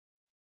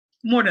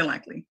 More than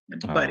likely,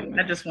 buddy.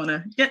 I just want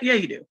to, yeah,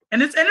 you do.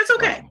 And it's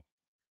okay.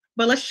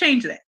 But let's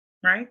change that,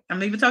 right? I'm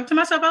gonna even talk to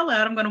myself out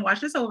loud. I'm going to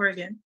watch this over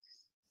again.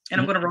 And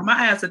I'm going to roll my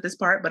eyes at this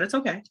part, but it's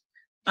okay.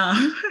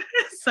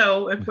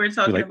 So if we're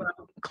talking about...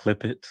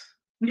 Clip it.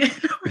 Yeah.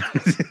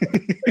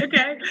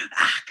 Okay.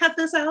 Cut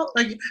this out.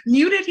 Like,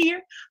 mute it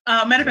here.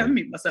 Matter of fact,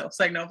 mute myself. It's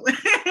like, no.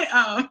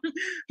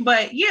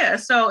 But yeah,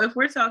 so if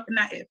we're talking,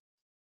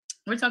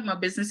 we're talking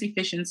about business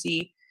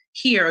efficiency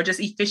here, or just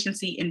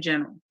efficiency in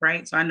general,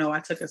 right? So I know I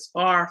took us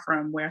far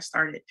from where I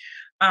started,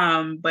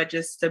 but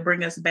just to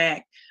bring us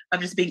back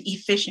of just being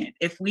efficient.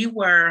 If we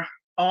were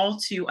all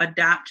to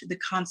adopt the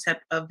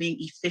concept of being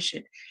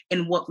efficient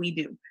in what we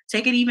do,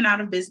 take it even out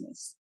of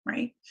business,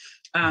 right?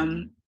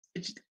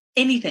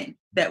 Anything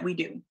that we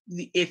do,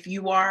 if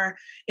you are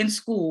in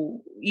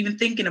school, even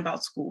thinking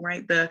about school,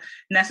 right? The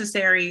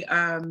necessary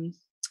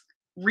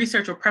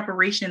research or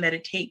preparation that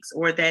it takes,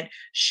 or that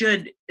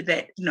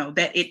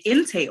it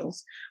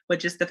entails, but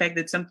just the fact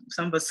that some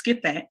of us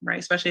skip that, right?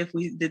 Especially if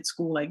we did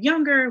school like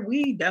younger,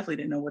 we definitely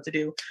didn't know what to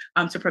do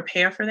to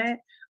prepare for that,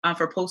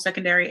 for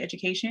post-secondary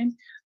education.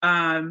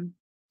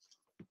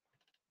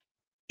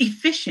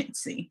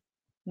 Efficiency.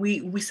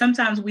 We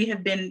sometimes we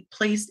have been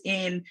placed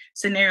in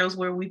scenarios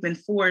where we've been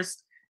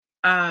forced,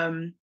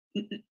 like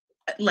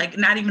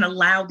not even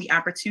allowed the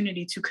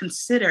opportunity to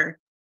consider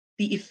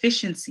the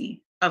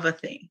efficiency of a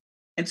thing.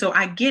 And so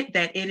I get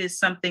that it is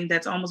something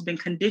that's almost been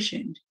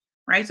conditioned,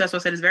 right? So that's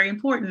what I said, it's very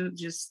important,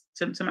 just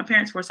to my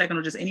parents for a second,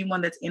 or just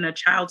anyone that's in a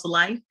child's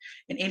life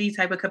in any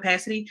type of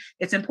capacity.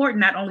 It's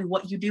important not only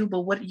what you do,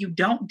 but what you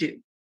don't do.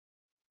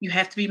 You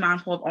have to be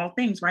mindful of all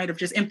things, right? Of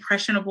just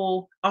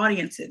impressionable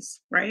audiences,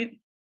 right?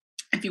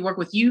 If you work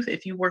with youth,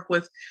 if you work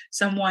with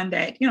someone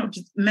that,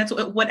 just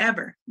mental,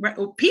 whatever, right?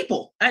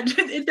 People, they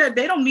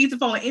don't need to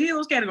fall in any of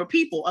those categories.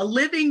 People, a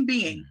living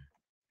being,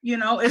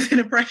 is an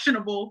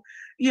impressionable,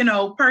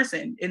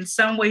 person in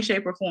some way,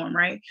 shape, or form,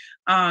 right?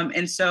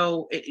 And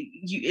so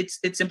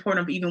it's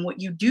important of even what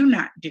you do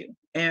not do.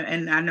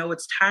 And I know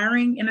it's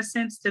tiring in a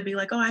sense to be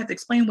like, oh, I have to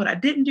explain what I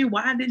didn't do,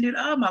 why I didn't do it.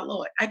 Oh my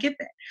Lord, I get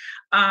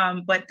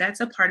that. But that's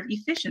a part of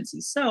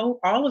efficiency. So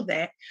all of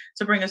that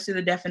to bring us to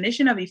the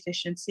definition of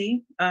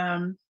efficiency,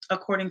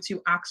 according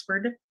to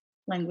Oxford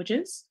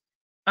Languages,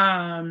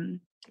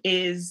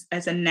 is,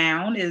 as a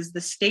noun, is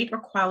the state or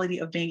quality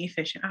of being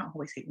efficient. I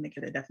always hate when they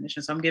give the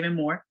definition, so I'm giving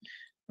more.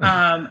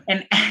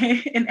 An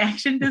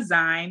action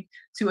designed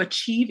to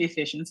achieve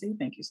efficiency.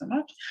 Thank you so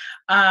much.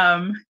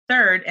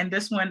 Third, and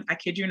this one, I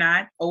kid you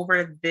not,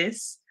 over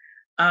this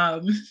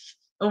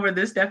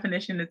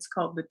definition, it's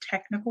called the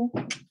technical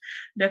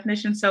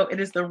definition. So it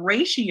is the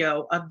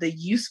ratio of the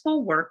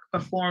useful work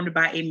performed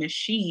by a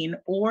machine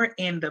or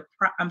in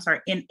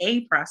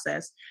a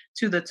process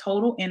to the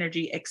total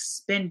energy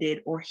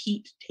expended or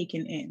heat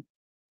taken in.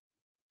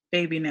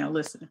 Baby, now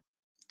listen.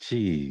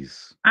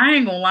 Jeez. I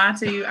ain't gonna lie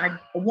to you.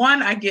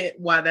 I get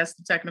why that's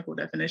the technical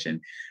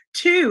definition.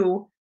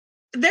 Two,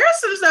 there's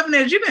some stuff in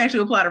there that you can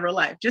actually apply to real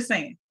life. Just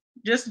saying.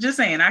 Just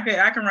saying. I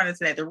can run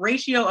into that. The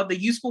ratio of the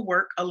useful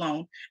work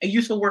alone, a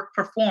useful work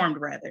performed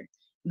rather.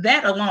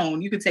 That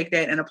alone, you could take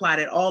that and apply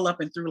that all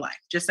up and through life.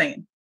 Just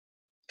saying.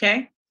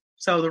 Okay.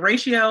 So the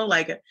ratio,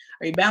 like, are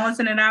you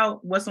balancing it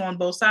out? What's on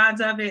both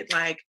sides of it?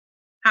 Like,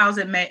 how's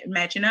it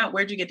matching up?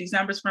 Where'd you get these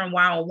numbers from?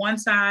 Why on one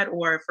side,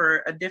 or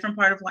for a different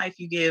part of life,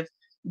 you give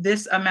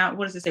this amount,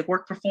 what does it say?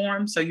 Work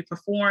perform. So you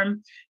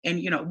perform,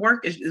 and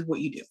work is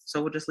what you do.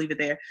 So we'll just leave it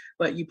there.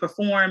 But you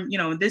perform,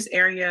 in this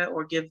area,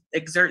 or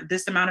exert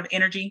this amount of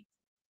energy,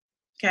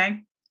 okay,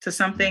 to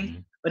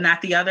something, but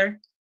not the other.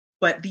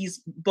 But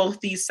both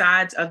these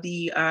sides of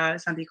the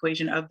it's not the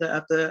equation of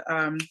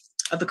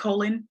the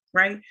colon,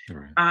 right?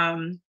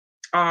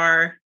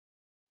 Are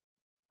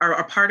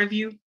a part of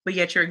you, but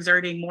yet you're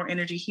exerting more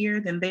energy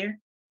here than there.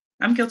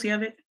 I'm guilty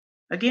of it.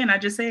 Again, I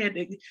just said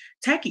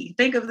techie.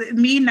 Think of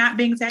me not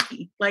being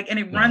techie, and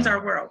it runs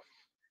our world.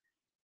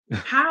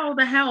 How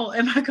the hell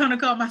am I going to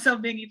call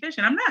myself being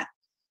efficient? I'm not.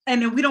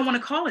 And we don't want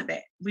to call it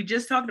that. We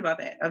just talked about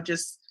that, of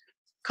just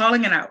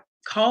calling it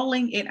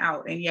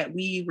out. And yet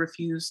we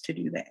refuse to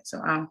do that.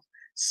 So I'll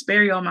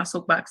spare you all my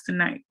soapbox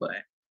tonight, but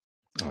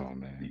oh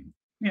man,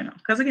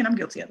 because again, I'm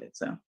guilty of it.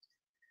 So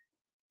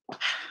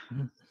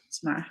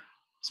it's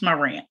my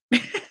rant.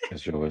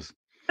 It's yours.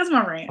 That's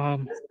my rant.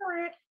 That's my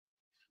rant.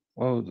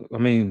 Well, I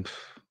mean,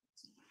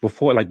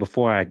 before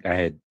I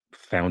had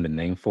found a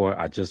name for it,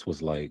 I just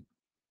was like,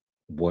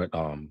 what,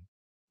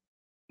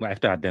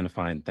 after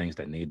identifying things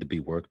that need to be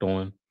worked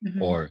on,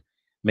 or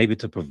maybe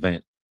to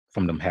prevent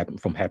from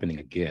happening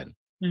again,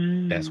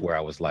 that's where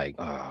I was like,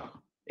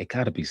 it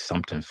gotta be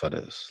something for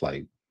this.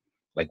 Like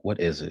what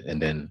is it?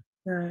 And then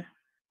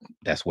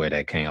that's where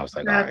that came. I was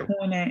like, all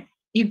right.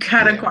 You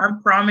gotta, I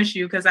promise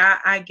you, because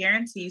I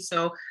guarantee.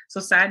 So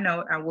side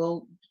note, I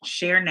will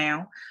share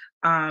now.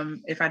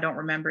 If I don't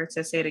remember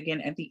to say it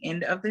again at the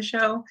end of the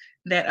show,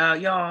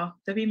 that y'all,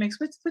 the B-Mix,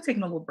 we're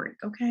taking a little break,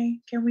 okay?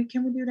 Can we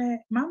do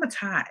that? Mama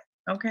tired,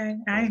 okay?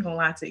 I ain't gonna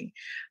lie to you.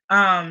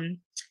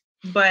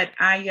 But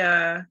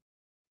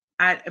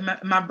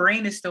my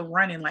brain is still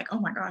running, like, oh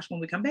my gosh,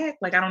 when we come back,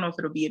 I don't know if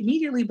it'll be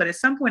immediately, but at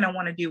some point I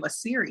want to do a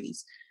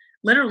series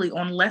literally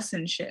on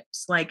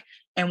lessonships,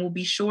 and we'll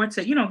be sure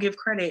to, give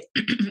credit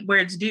where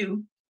it's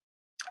due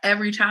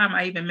every time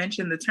I even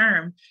mention the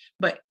term,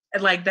 but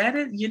that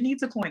is, you need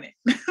to coin it.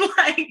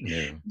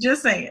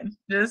 Just saying,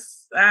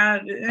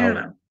 I'm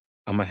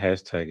gonna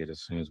hashtag it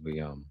as soon as we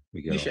get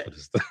off of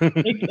this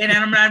thing. And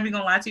I'm not even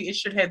gonna lie to you, it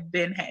should have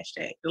been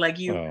hashtag.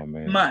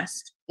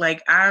 Must.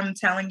 I'm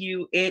telling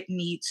you, it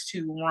needs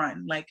to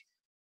run.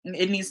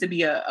 It needs to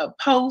be a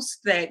post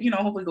that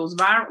hopefully goes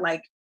viral.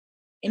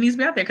 It needs to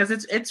be out there, because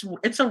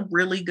it's a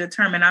really good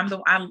term, and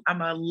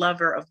I'm a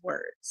lover of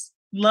words.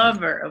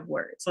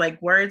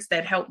 Words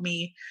that help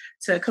me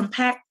to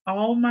compact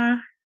all my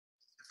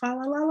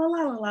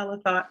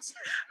thoughts.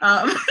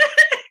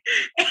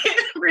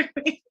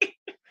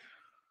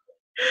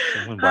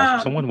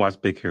 Someone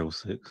watched Big Hero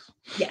 6.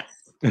 Yes.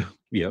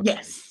 Yeah.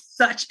 Yes.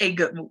 Such a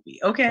good movie.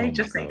 Okay.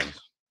 Just saying.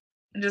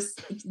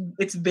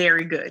 It's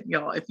very good,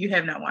 y'all. If you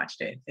have not watched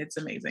it, it's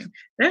amazing.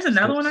 There's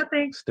another one, I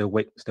think. Still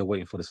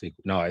waiting for the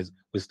sequel. No,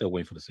 we're still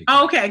waiting for the sequel.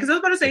 Oh, okay. Because I was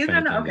about to say,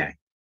 okay.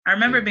 I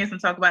remember it being some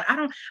talk about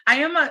it.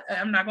 I'm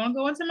not going to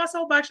go into my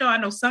soapbox, y'all. I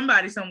know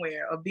somebody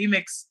somewhere, a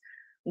B-Mix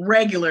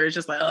regular, is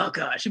just like, oh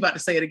gosh, you about to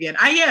say it again.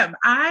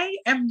 I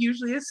am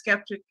usually a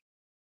skeptic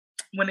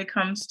when it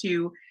comes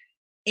to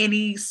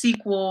any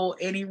sequel,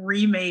 any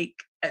remake.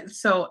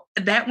 So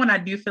that one I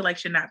do feel like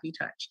should not be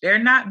touched. There are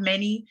not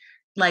many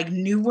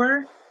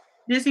newer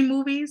Disney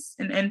movies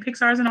and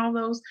Pixar's and all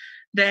those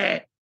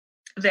that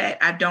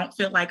I don't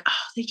feel like,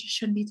 oh, they just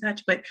shouldn't be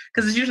touched. But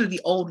because it's usually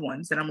the old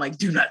ones that I'm like,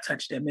 do not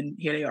touch them, and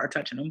here they are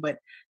touching them. But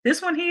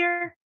this one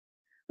here,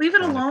 leave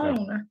it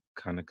alone.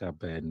 Kind of got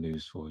bad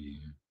news for you.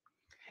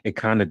 It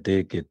kind of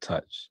did get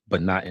touched,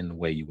 but not in the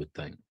way you would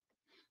think.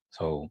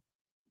 So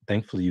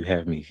thankfully you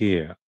have me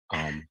here,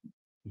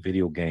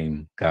 video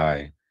game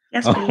guy.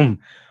 Yes,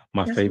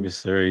 my favorite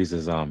series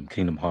is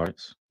Kingdom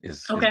Hearts.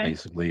 It's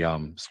basically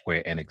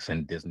Square Enix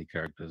and Disney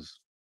characters,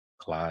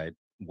 Clyde,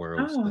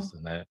 worlds, this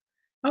and that.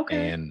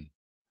 Okay. And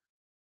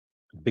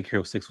Big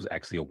Hero 6 was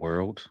actually a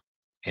world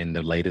in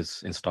the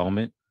latest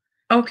installment.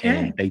 Okay.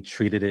 And they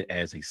treated it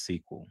as a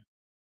sequel.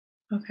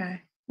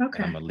 Okay. And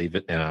I'm gonna leave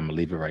it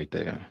right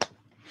there.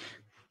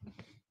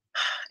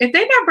 If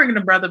they're not bringing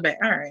the brother back,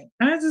 all right.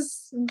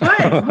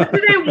 What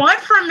do they want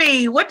from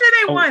me? What do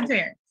they want,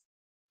 Terrence?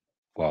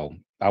 Well,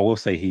 I will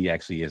say he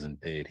actually isn't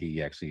dead.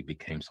 He actually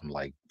became some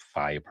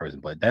fire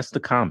person, but that's the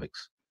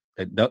comics.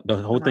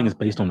 The whole thing is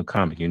based on the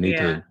comic. You need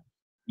to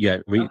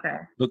read,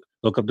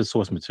 look up the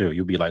source material.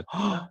 You'll be like,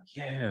 oh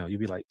yeah.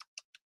 You'll be like,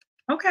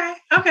 okay,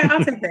 I'll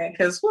take that,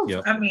 because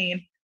I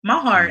mean, my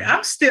heart.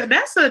 I'm still.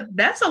 That's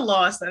a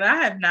loss that I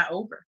have not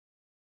over.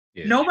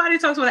 Yeah. Nobody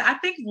talks about it. I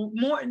think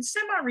more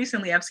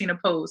semi-recently I've seen a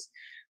post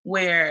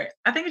where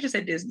I think it just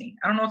said Disney.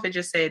 I don't know if it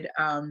just said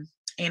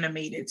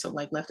animated, so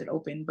left it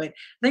open, but I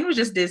think it was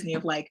just Disney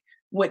of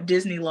what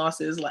Disney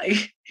losses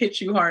hit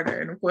you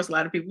harder. And of course, a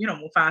lot of people,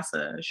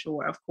 Mufasa,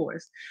 sure, of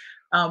course.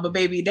 But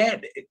baby,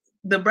 that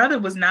the brother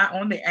was not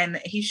on there, and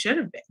he should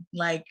have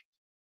been.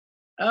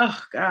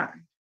 Oh God.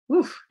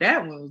 Oof,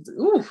 that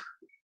was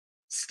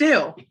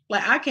still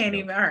I can't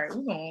even. All right,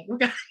 we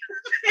got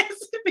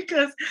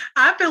because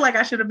I feel like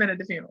I should have been at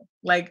the funeral.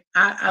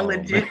 I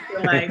legit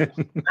feel like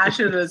I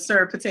should have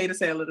served potato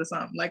salad or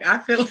something. I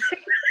feel like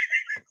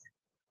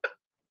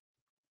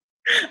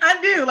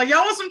I do. Like,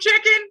 y'all want some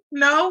chicken?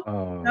 No.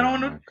 Oh, I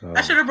don't want to.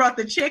 I should have brought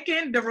the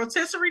chicken, the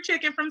rotisserie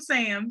chicken from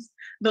Sam's,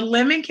 the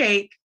lemon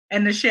cake,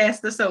 and the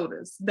Shasta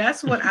sodas.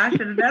 That's what I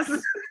should have. That's.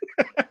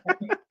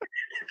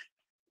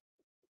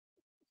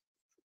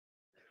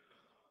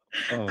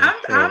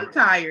 I'm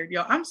tired,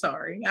 yo. I'm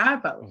sorry. I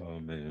apologize. Oh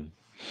man.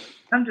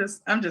 I'm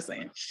just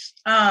saying.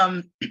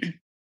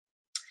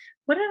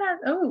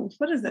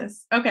 What is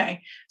this?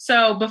 Okay.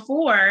 So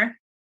before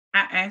I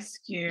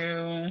ask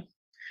you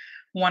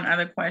one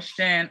other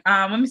question,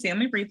 let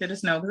me read through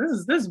this note,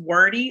 because this is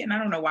wordy, and I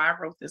don't know why I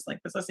wrote this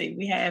like this. Let's see.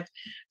 We have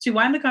to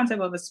widen the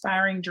concept of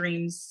aspiring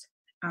dreams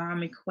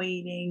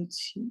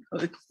equates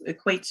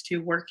to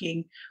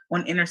working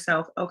on inner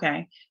self.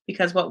 Okay,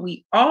 because what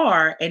we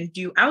are and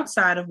do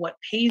outside of what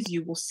pays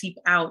you will seep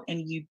out,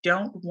 and you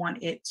don't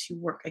want it to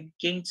work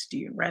against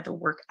you, rather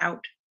work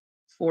out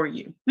for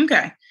you.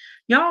 Okay,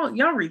 y'all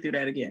read through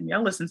that again.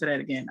 Y'all listen to that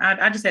again.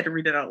 I just had to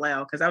read it out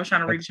loud because I was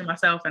trying to read it to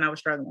myself and I was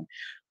struggling.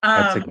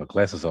 I take my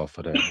glasses off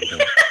for that.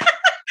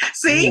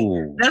 See,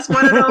 ooh. That's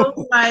one of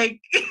those like.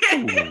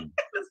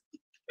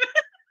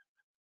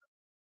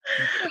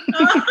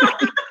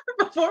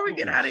 Before we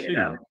get out of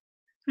here,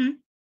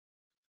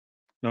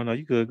 No,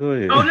 you good. Go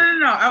ahead. Oh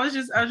no. I was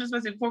just going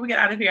to say, before we get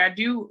out of here, I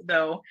do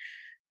though.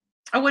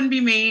 I wouldn't be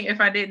me if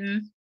I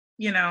didn't,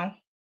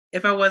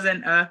 if I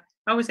wasn't I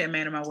always say a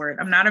man of my word.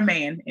 I'm not a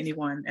man,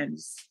 anyone, and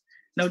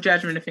no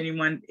judgment if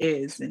anyone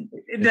is, and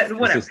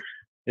whatever.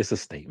 It's a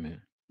statement.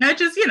 I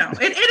just,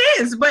 it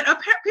is, but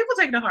people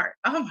take it to heart.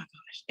 Oh my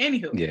gosh.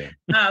 Anywho, yeah.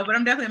 But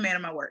I'm definitely a man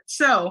of my word.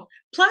 So,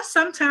 plus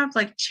sometimes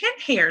like chin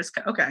hairs.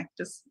 Okay, okay.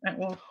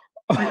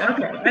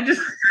 I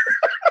just.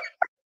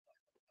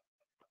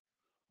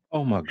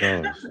 Oh my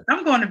gosh.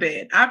 I'm going to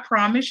bed. I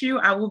promise you,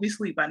 I will be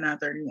asleep by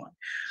 9:31.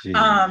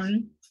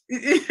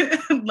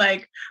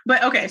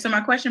 But okay. So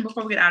my question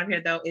before we get out of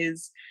here though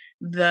is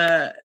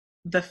the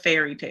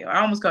fairy tale. I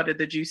almost called it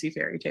the juicy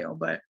fairy tale,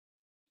 but.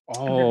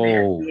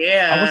 Oh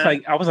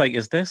yeah. I was like,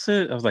 is this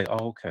it? I was like,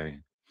 oh, okay.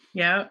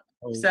 Yeah.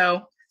 Oh,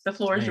 so the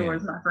floor is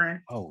yours, my friend.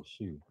 Oh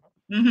shoot.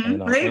 Mm-hmm.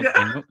 And, there you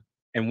go.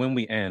 And when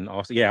we end,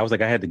 also, I was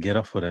like, I had to get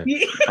up for that.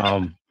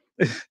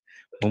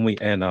 When we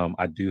end,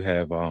 I do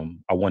have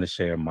I want to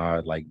share my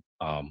like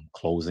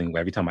closing.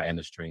 Every time I end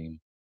the stream,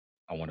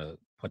 I want to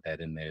put that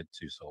in there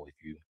too. So if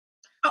you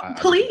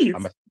please.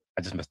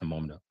 I just messed the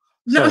moment up.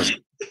 No, so,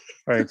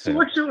 fairy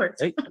tale. Sure.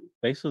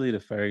 Basically the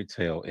fairy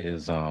tale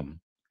is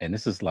and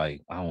this is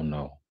like, I don't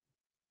know,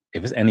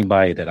 if it's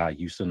anybody that I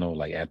used to know,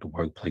 like at the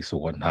workplace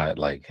or whatnot,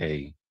 like,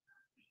 hey,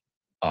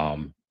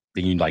 then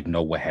you like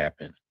know what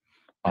happened.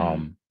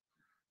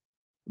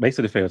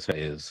 Basically the fairy tale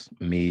is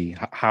me,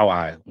 how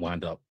I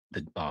wound up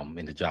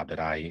in the job that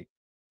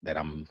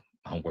I'm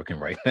working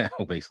right now,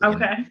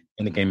 basically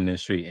in the gaming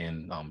industry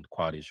in the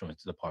quality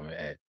assurance department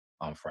at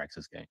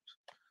Firaxis Games.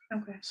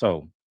 Okay.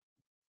 So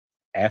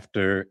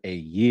after a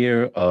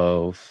year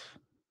of,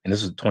 and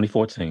this is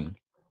 2014,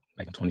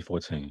 like in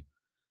 2014,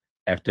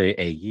 after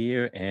a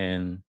year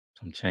and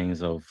some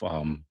change of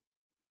some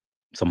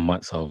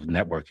months of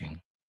networking,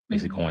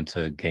 basically going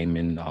to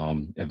gaming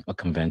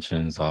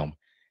conventions,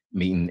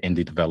 meeting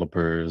indie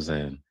developers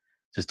and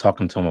just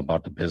talking to them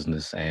about the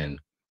business and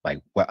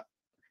like what,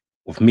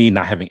 with me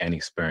not having any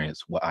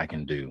experience, what I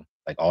can do.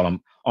 Like all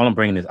I'm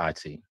bringing is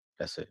IT.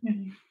 That's it.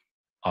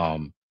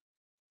 Mm-hmm.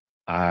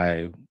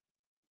 I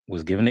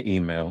was given an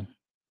email.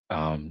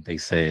 They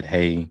said,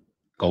 "Hey,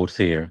 go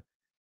here,"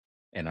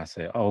 and I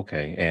said, "Oh,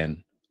 okay."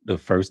 And the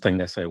first thing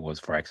that said was,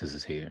 "Firaxis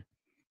is here."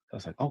 I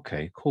was like,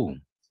 "Okay, cool."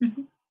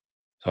 Mm-hmm.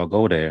 So I'll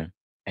go there,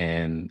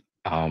 and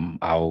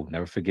I'll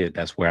never forget.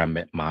 That's where I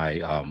met my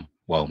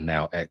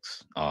now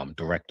ex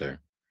director,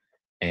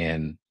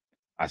 and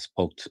I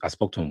spoke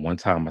to him one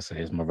time. I said,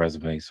 "Here's my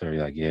resume, sir."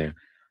 Like, yeah,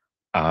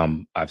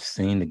 I've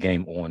seen the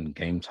game on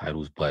game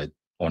titles, but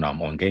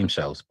on game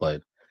shelves,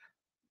 but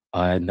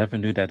I never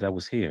knew that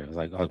was here. I was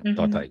like, I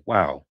thought like,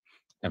 wow,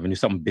 never knew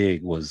something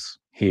big was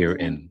here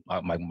in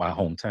my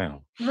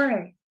hometown.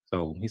 Right.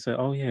 So he said,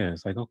 "Oh yeah."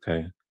 It's like,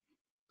 okay.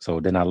 So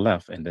then I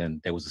left, and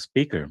then there was a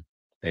speaker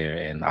there,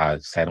 and I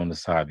sat on the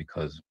side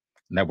because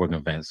networking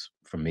events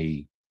for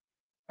me,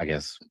 I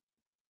guess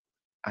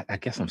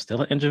I'm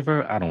still an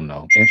introvert. I don't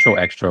know. Intro,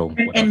 extro.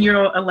 And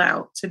you're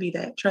allowed to be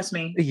that. Trust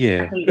me.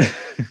 Yeah. I hate it.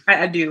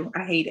 I do.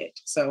 I hate it.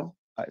 So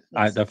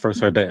I first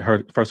heard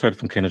it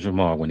from Kendrick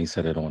Lamar when he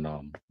said it on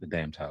the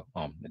damn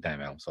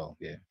album. So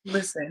yeah.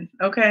 Listen,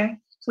 okay,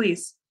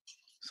 please.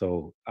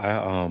 So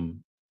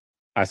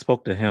I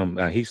spoke to him.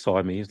 He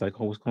saw me. He's like,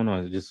 "Oh, what's going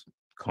on?" Just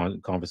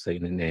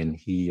conversating, and then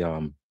he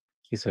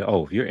said,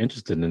 "Oh, if you're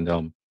interested in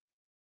them,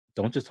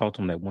 don't just talk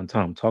to him that one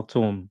time. Talk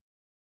to him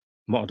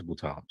multiple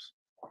times."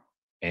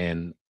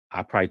 And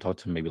I probably talked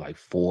to him maybe like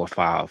 4 or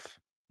 5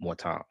 more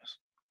times.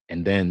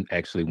 And then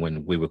actually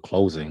when we were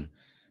closing,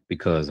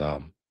 because I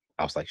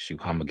was like,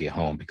 shoot, I'm gonna get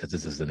home because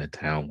this is in a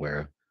town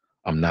where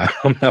I'm not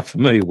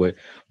familiar with.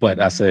 But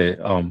I said,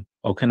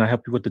 "Oh, can I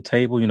help you with the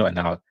table?" And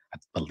I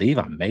believe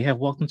I may have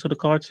walked into the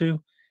car too.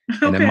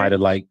 And it might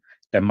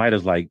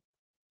have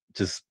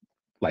just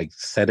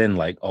set in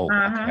like, oh, okay,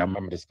 I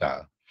remember this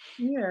guy.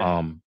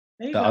 Yeah.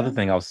 The other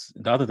thing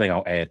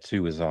I'll add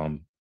too is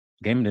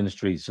gaming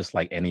industry is just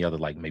like any other,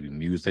 like maybe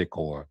music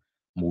or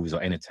movies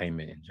or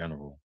entertainment in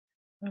general.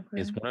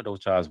 Okay. It's one of those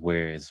jobs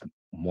where it's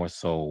more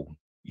so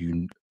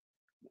you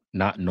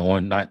not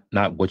knowing not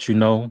what you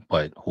know,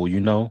 but who you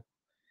know.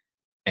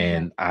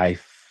 And I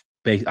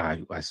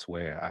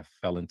swear I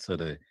fell into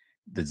the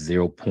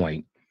 0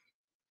 point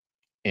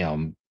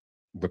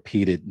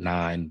repeated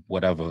 9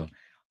 whatever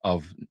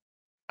of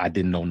I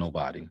didn't know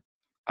nobody.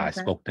 I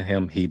spoke to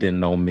him, he didn't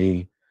know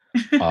me.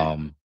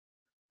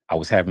 I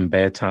was having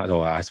bad times,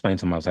 or I explained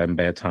to him I was having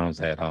bad times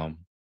at my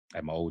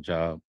old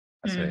job.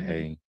 I said,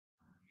 hey,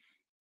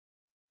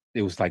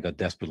 it was like a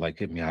desperate, like,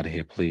 get me out of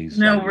here, please.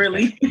 No, like,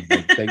 really.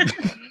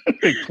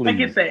 Please. I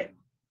get that.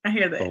 I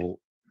hear that.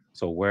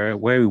 So where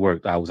we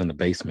worked, I was in the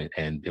basement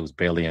and there was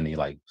barely any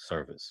like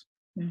service.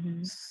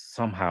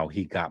 Somehow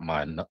he got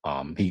my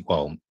he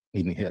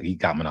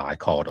got my. I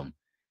called him.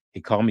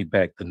 He called me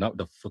back.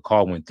 The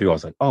call went through. I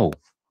was like, oh,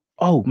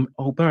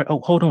 Barry,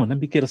 hold on. Let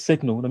me get a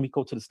signal. Let me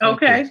go to the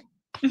staircase.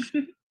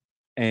 Okay.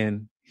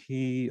 And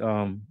he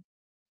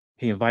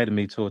invited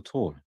me to a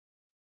tour.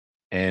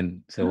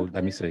 And so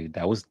let me say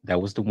that was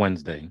the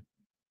Wednesday.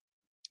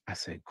 I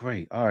said,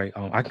 great. All right.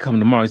 I can come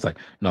tomorrow. He's like,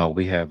 no,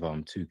 we have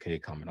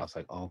 2K coming. I was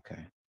like, oh,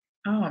 okay.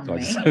 Oh, so man.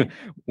 I just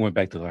went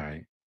back to all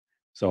right.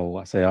 So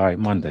I said, all right,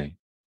 Monday.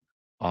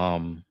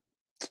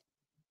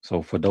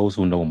 So for those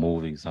who know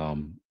movies,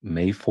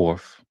 May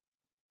 4th,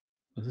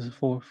 was this the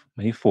 4th?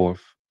 May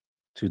 4th,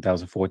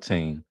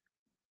 2014,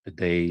 the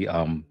day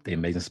the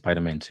Amazing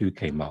Spider-Man 2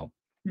 came out.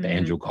 The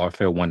Andrew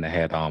Garfield one that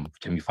had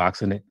Jimmy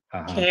Foxx in it.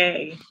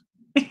 Okay.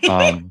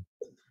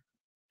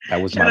 That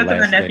was Shout my out to my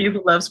last nephew day.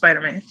 who loves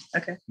Spider-Man.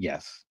 Okay.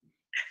 Yes.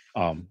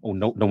 No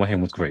one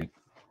him was great.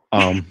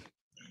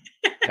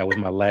 That was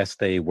my last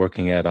day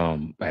working at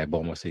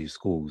Baltimore City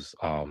Schools.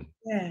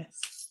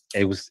 Yes.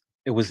 It was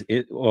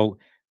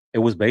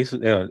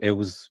basically it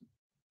was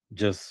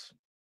just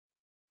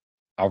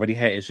I already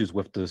had issues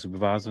with the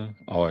supervisor,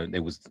 or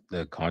it was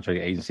the contract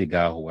agency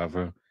guy,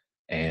 whoever,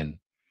 and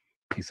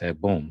he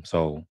said, boom.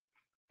 So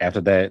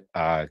after that,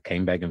 I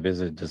came back and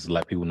visited just to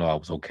let people know I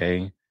was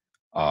okay.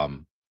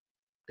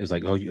 It was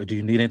like, oh, do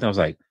you need anything? I was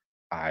like,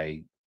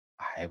 I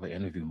have an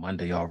interview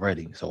Monday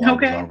already. So I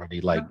was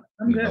already like,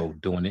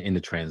 doing it in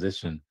the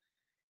transition.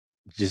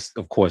 Just,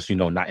 of course,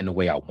 not in the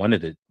way I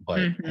wanted it, but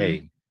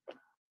hey,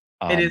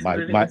 it is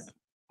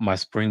my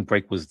spring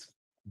break was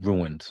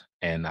ruined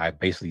and I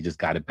basically just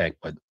got it back,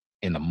 but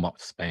in a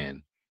month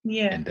span.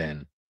 Yeah. And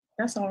then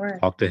that's all right.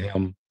 Talked to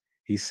him.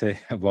 He said,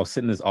 well,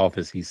 sitting in his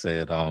office, he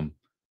said, so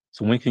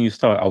when can you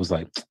start? I was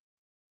like,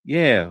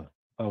 yeah,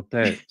 about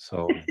that.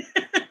 So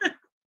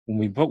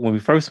when we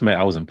first met,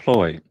 I was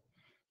employed.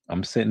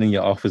 I'm sitting in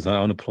your office, an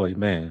unemployed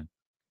man.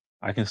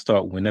 I can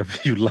start whenever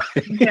you like.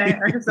 Yeah,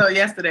 so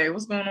yesterday,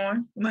 what's going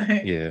on?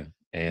 Yeah,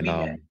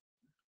 and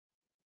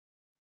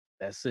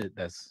that's it.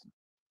 That's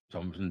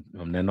from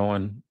then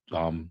on.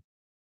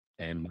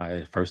 And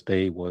my first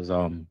day was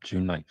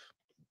June 9th.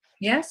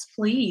 Yes,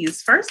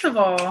 please. First of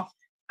all,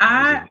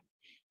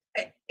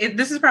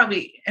 this is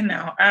probably, and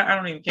no, I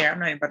don't even care. I'm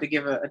not even about to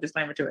give a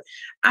disclaimer to it.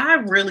 I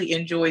really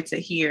enjoy to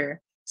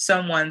hear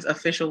someone's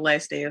official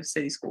last day of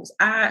city schools.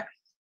 I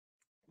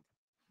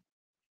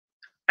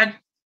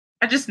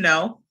just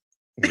know.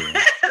 Yeah.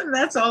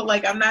 That's all.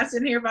 Like, I'm not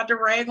sitting here about to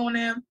rag on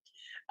them.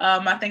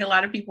 I think a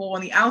lot of people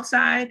on the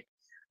outside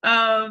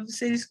of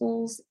city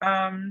schools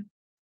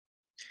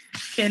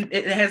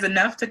it has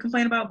enough to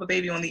complain about, but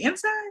baby, on the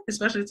inside,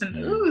 especially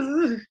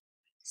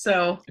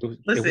so it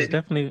was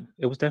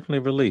definitely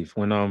a relief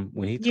when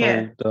he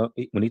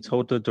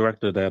told the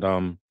director that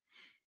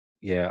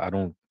I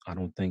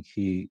don't think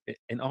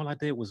and all I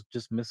did was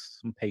just miss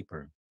some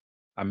paper.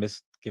 I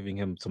missed giving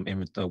him some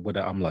image what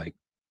I'm like,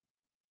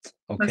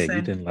 okay,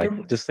 you didn't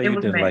like just say you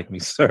didn't like me,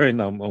 sir,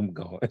 and I'm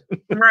going.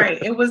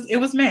 Right. It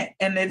was meant,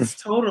 and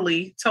it's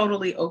totally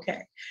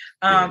okay.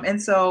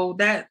 And so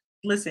that,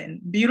 listen,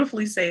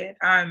 beautifully said.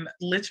 I'm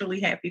literally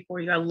happy for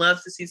you. I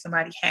love to see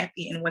somebody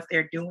happy in what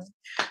they're doing.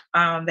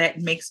 That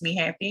makes me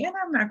happy. And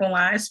I'm not gonna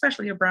lie,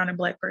 especially a brown and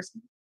black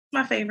person.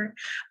 My favorite.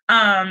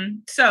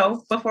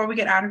 So before we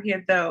get out of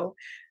here though,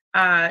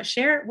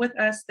 share with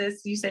us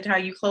this. You said how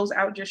you close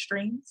out your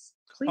streams,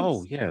 please.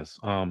 Oh yes.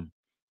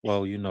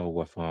 Well,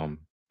 with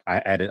I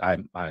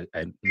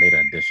made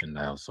an addition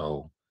now,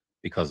 so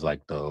because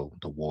like the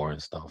war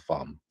and stuff,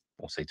 won't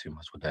say too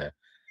much with that.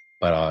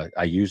 But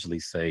I usually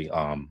say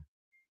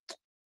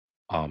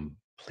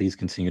please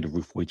continue to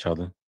root for each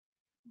other.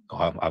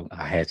 I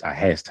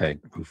hashtag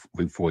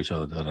root for each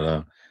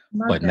other.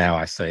 But now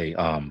I say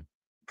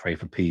pray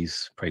for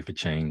peace, pray for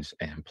change,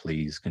 and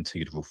please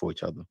continue to root for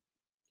each other.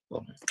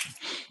 Well.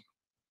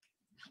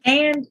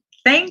 And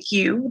thank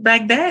you.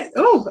 Like that.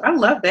 Oh, I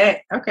love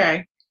that.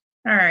 Okay.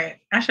 All right.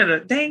 I should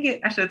have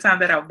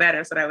timed that out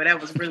better so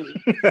that was really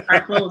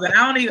our closing.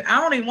 I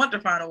don't even want the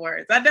final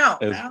words. I don't.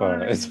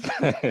 It's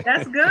fine.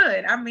 That's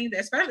good. I mean,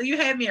 especially you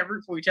had me at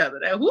root for each other.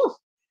 That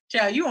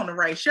child, you on the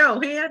right show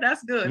here.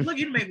 That's good. Look,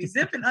 you made me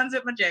zip and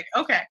unzip my jacket.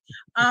 Okay.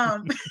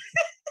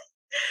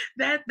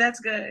 That's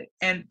good.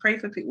 And pray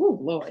for people. Oh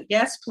Lord,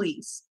 yes,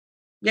 please.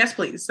 Yes,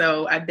 please.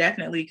 So I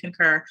definitely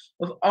concur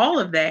with all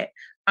of that.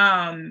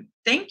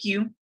 Thank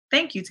you.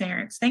 Thank you,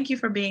 Terrence. Thank you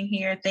for being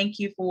here. Thank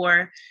you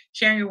for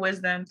sharing your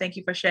wisdom. Thank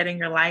you for shedding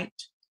your light.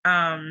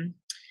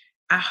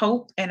 I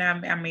hope, and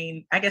I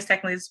mean, I guess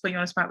technically this is putting you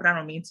on the spot, but I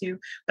don't mean to,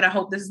 but I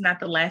hope this is not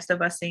the last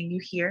of us seeing you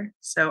here.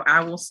 So I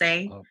will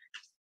say,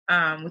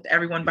 with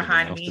everyone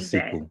behind me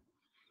that,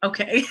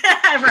 okay,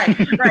 right.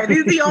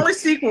 These are the only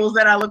sequels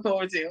that I look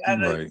forward to.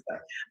 Right.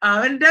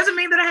 And it doesn't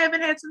mean that I haven't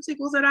had some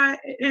sequels that I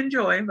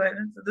enjoy, but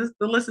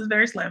the list is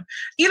very slim.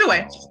 Either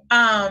way,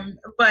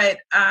 but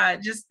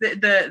just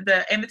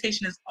the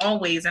invitation is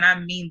always, and I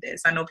mean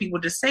this. I know people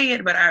just say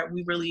it, but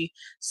we really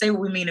say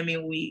what we mean. I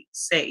mean, we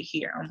say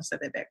here. I almost said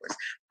that backwards.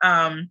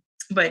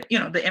 But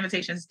the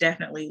invitation is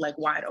definitely like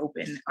wide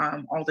open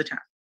all the time.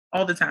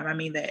 All the time. I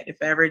mean that. If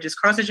ever it just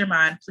crosses your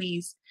mind,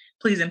 please,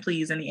 and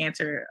the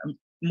answer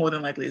more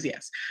than likely is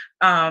yes.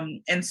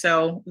 And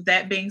so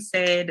that being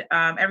said,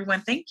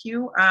 everyone, thank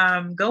you.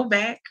 Go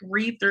back,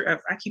 read through,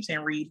 I keep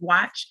saying read,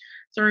 watch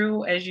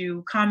through as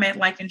you comment,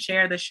 like, and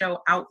share the show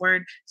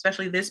outward,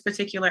 especially this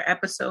particular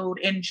episode.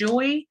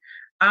 Enjoy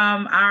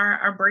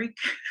our break.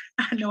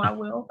 I know I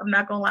will. I'm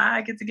not gonna lie.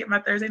 I get to get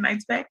my Thursday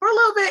nights back for a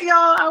little bit,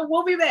 y'all. I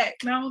will be back.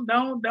 No,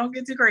 don't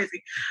get too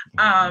crazy.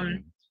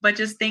 But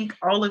just thank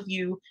all of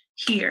you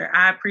here.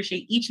 I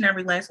appreciate each and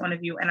every last one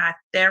of you, and I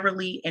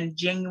thoroughly and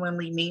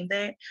genuinely mean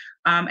that.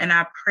 And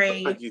I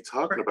pray. What are you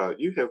talking about?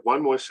 You have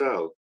one more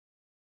show.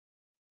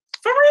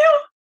 For real?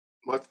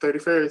 March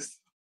 31st.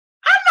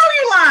 I know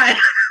you lying.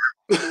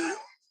 Mommy,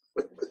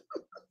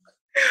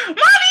 you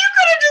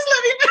could have just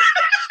let me.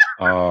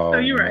 Oh, so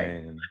you're right.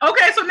 Man.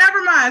 Okay, so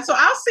never mind. So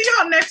I'll see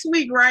y'all next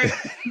week, right?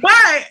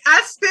 But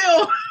I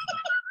still.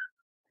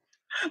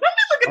 Let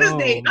me look at this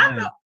date. Man. I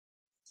know.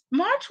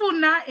 March will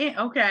not end.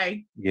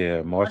 Okay.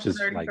 Yeah, March is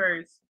 31st.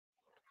 Like,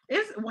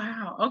 it's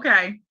wow.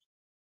 Okay.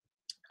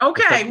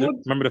 Okay.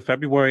 Remember the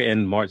February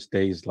and March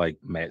days like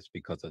match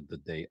because of the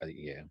day.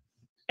 Yeah.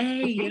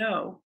 Hey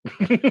yo.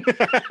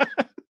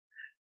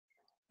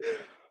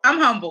 I'm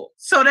humble.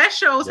 So that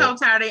shows how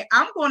tired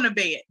I'm going to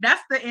bed.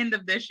 That's the end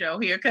of this show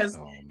here because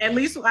at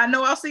least I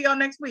know I'll see y'all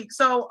next week.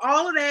 So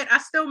all of that, I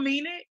still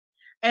mean it,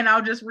 and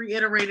I'll just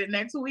reiterate it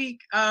next week.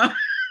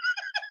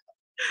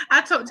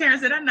 I told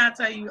Terrence, did I not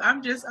tell you?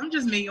 I'm just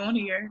me on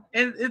here.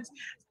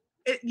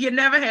 You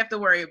never have to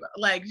worry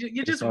about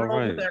you just roll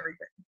with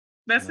everything.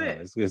 That's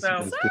it. It's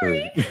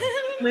good.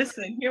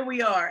 Listen, here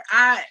we are.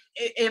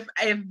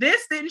 If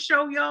this didn't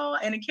show y'all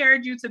and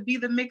encourage you to be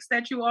the mix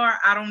that you are,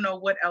 I don't know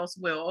what else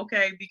will.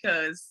 Okay,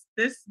 because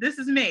this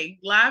is me,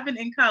 live and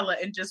in color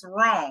and just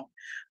wrong.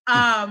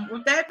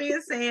 With that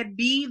being said,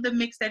 be the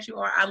mix that you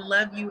are. I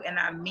love you and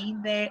I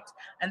mean that.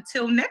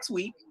 Until next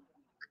week,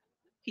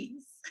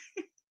 peace.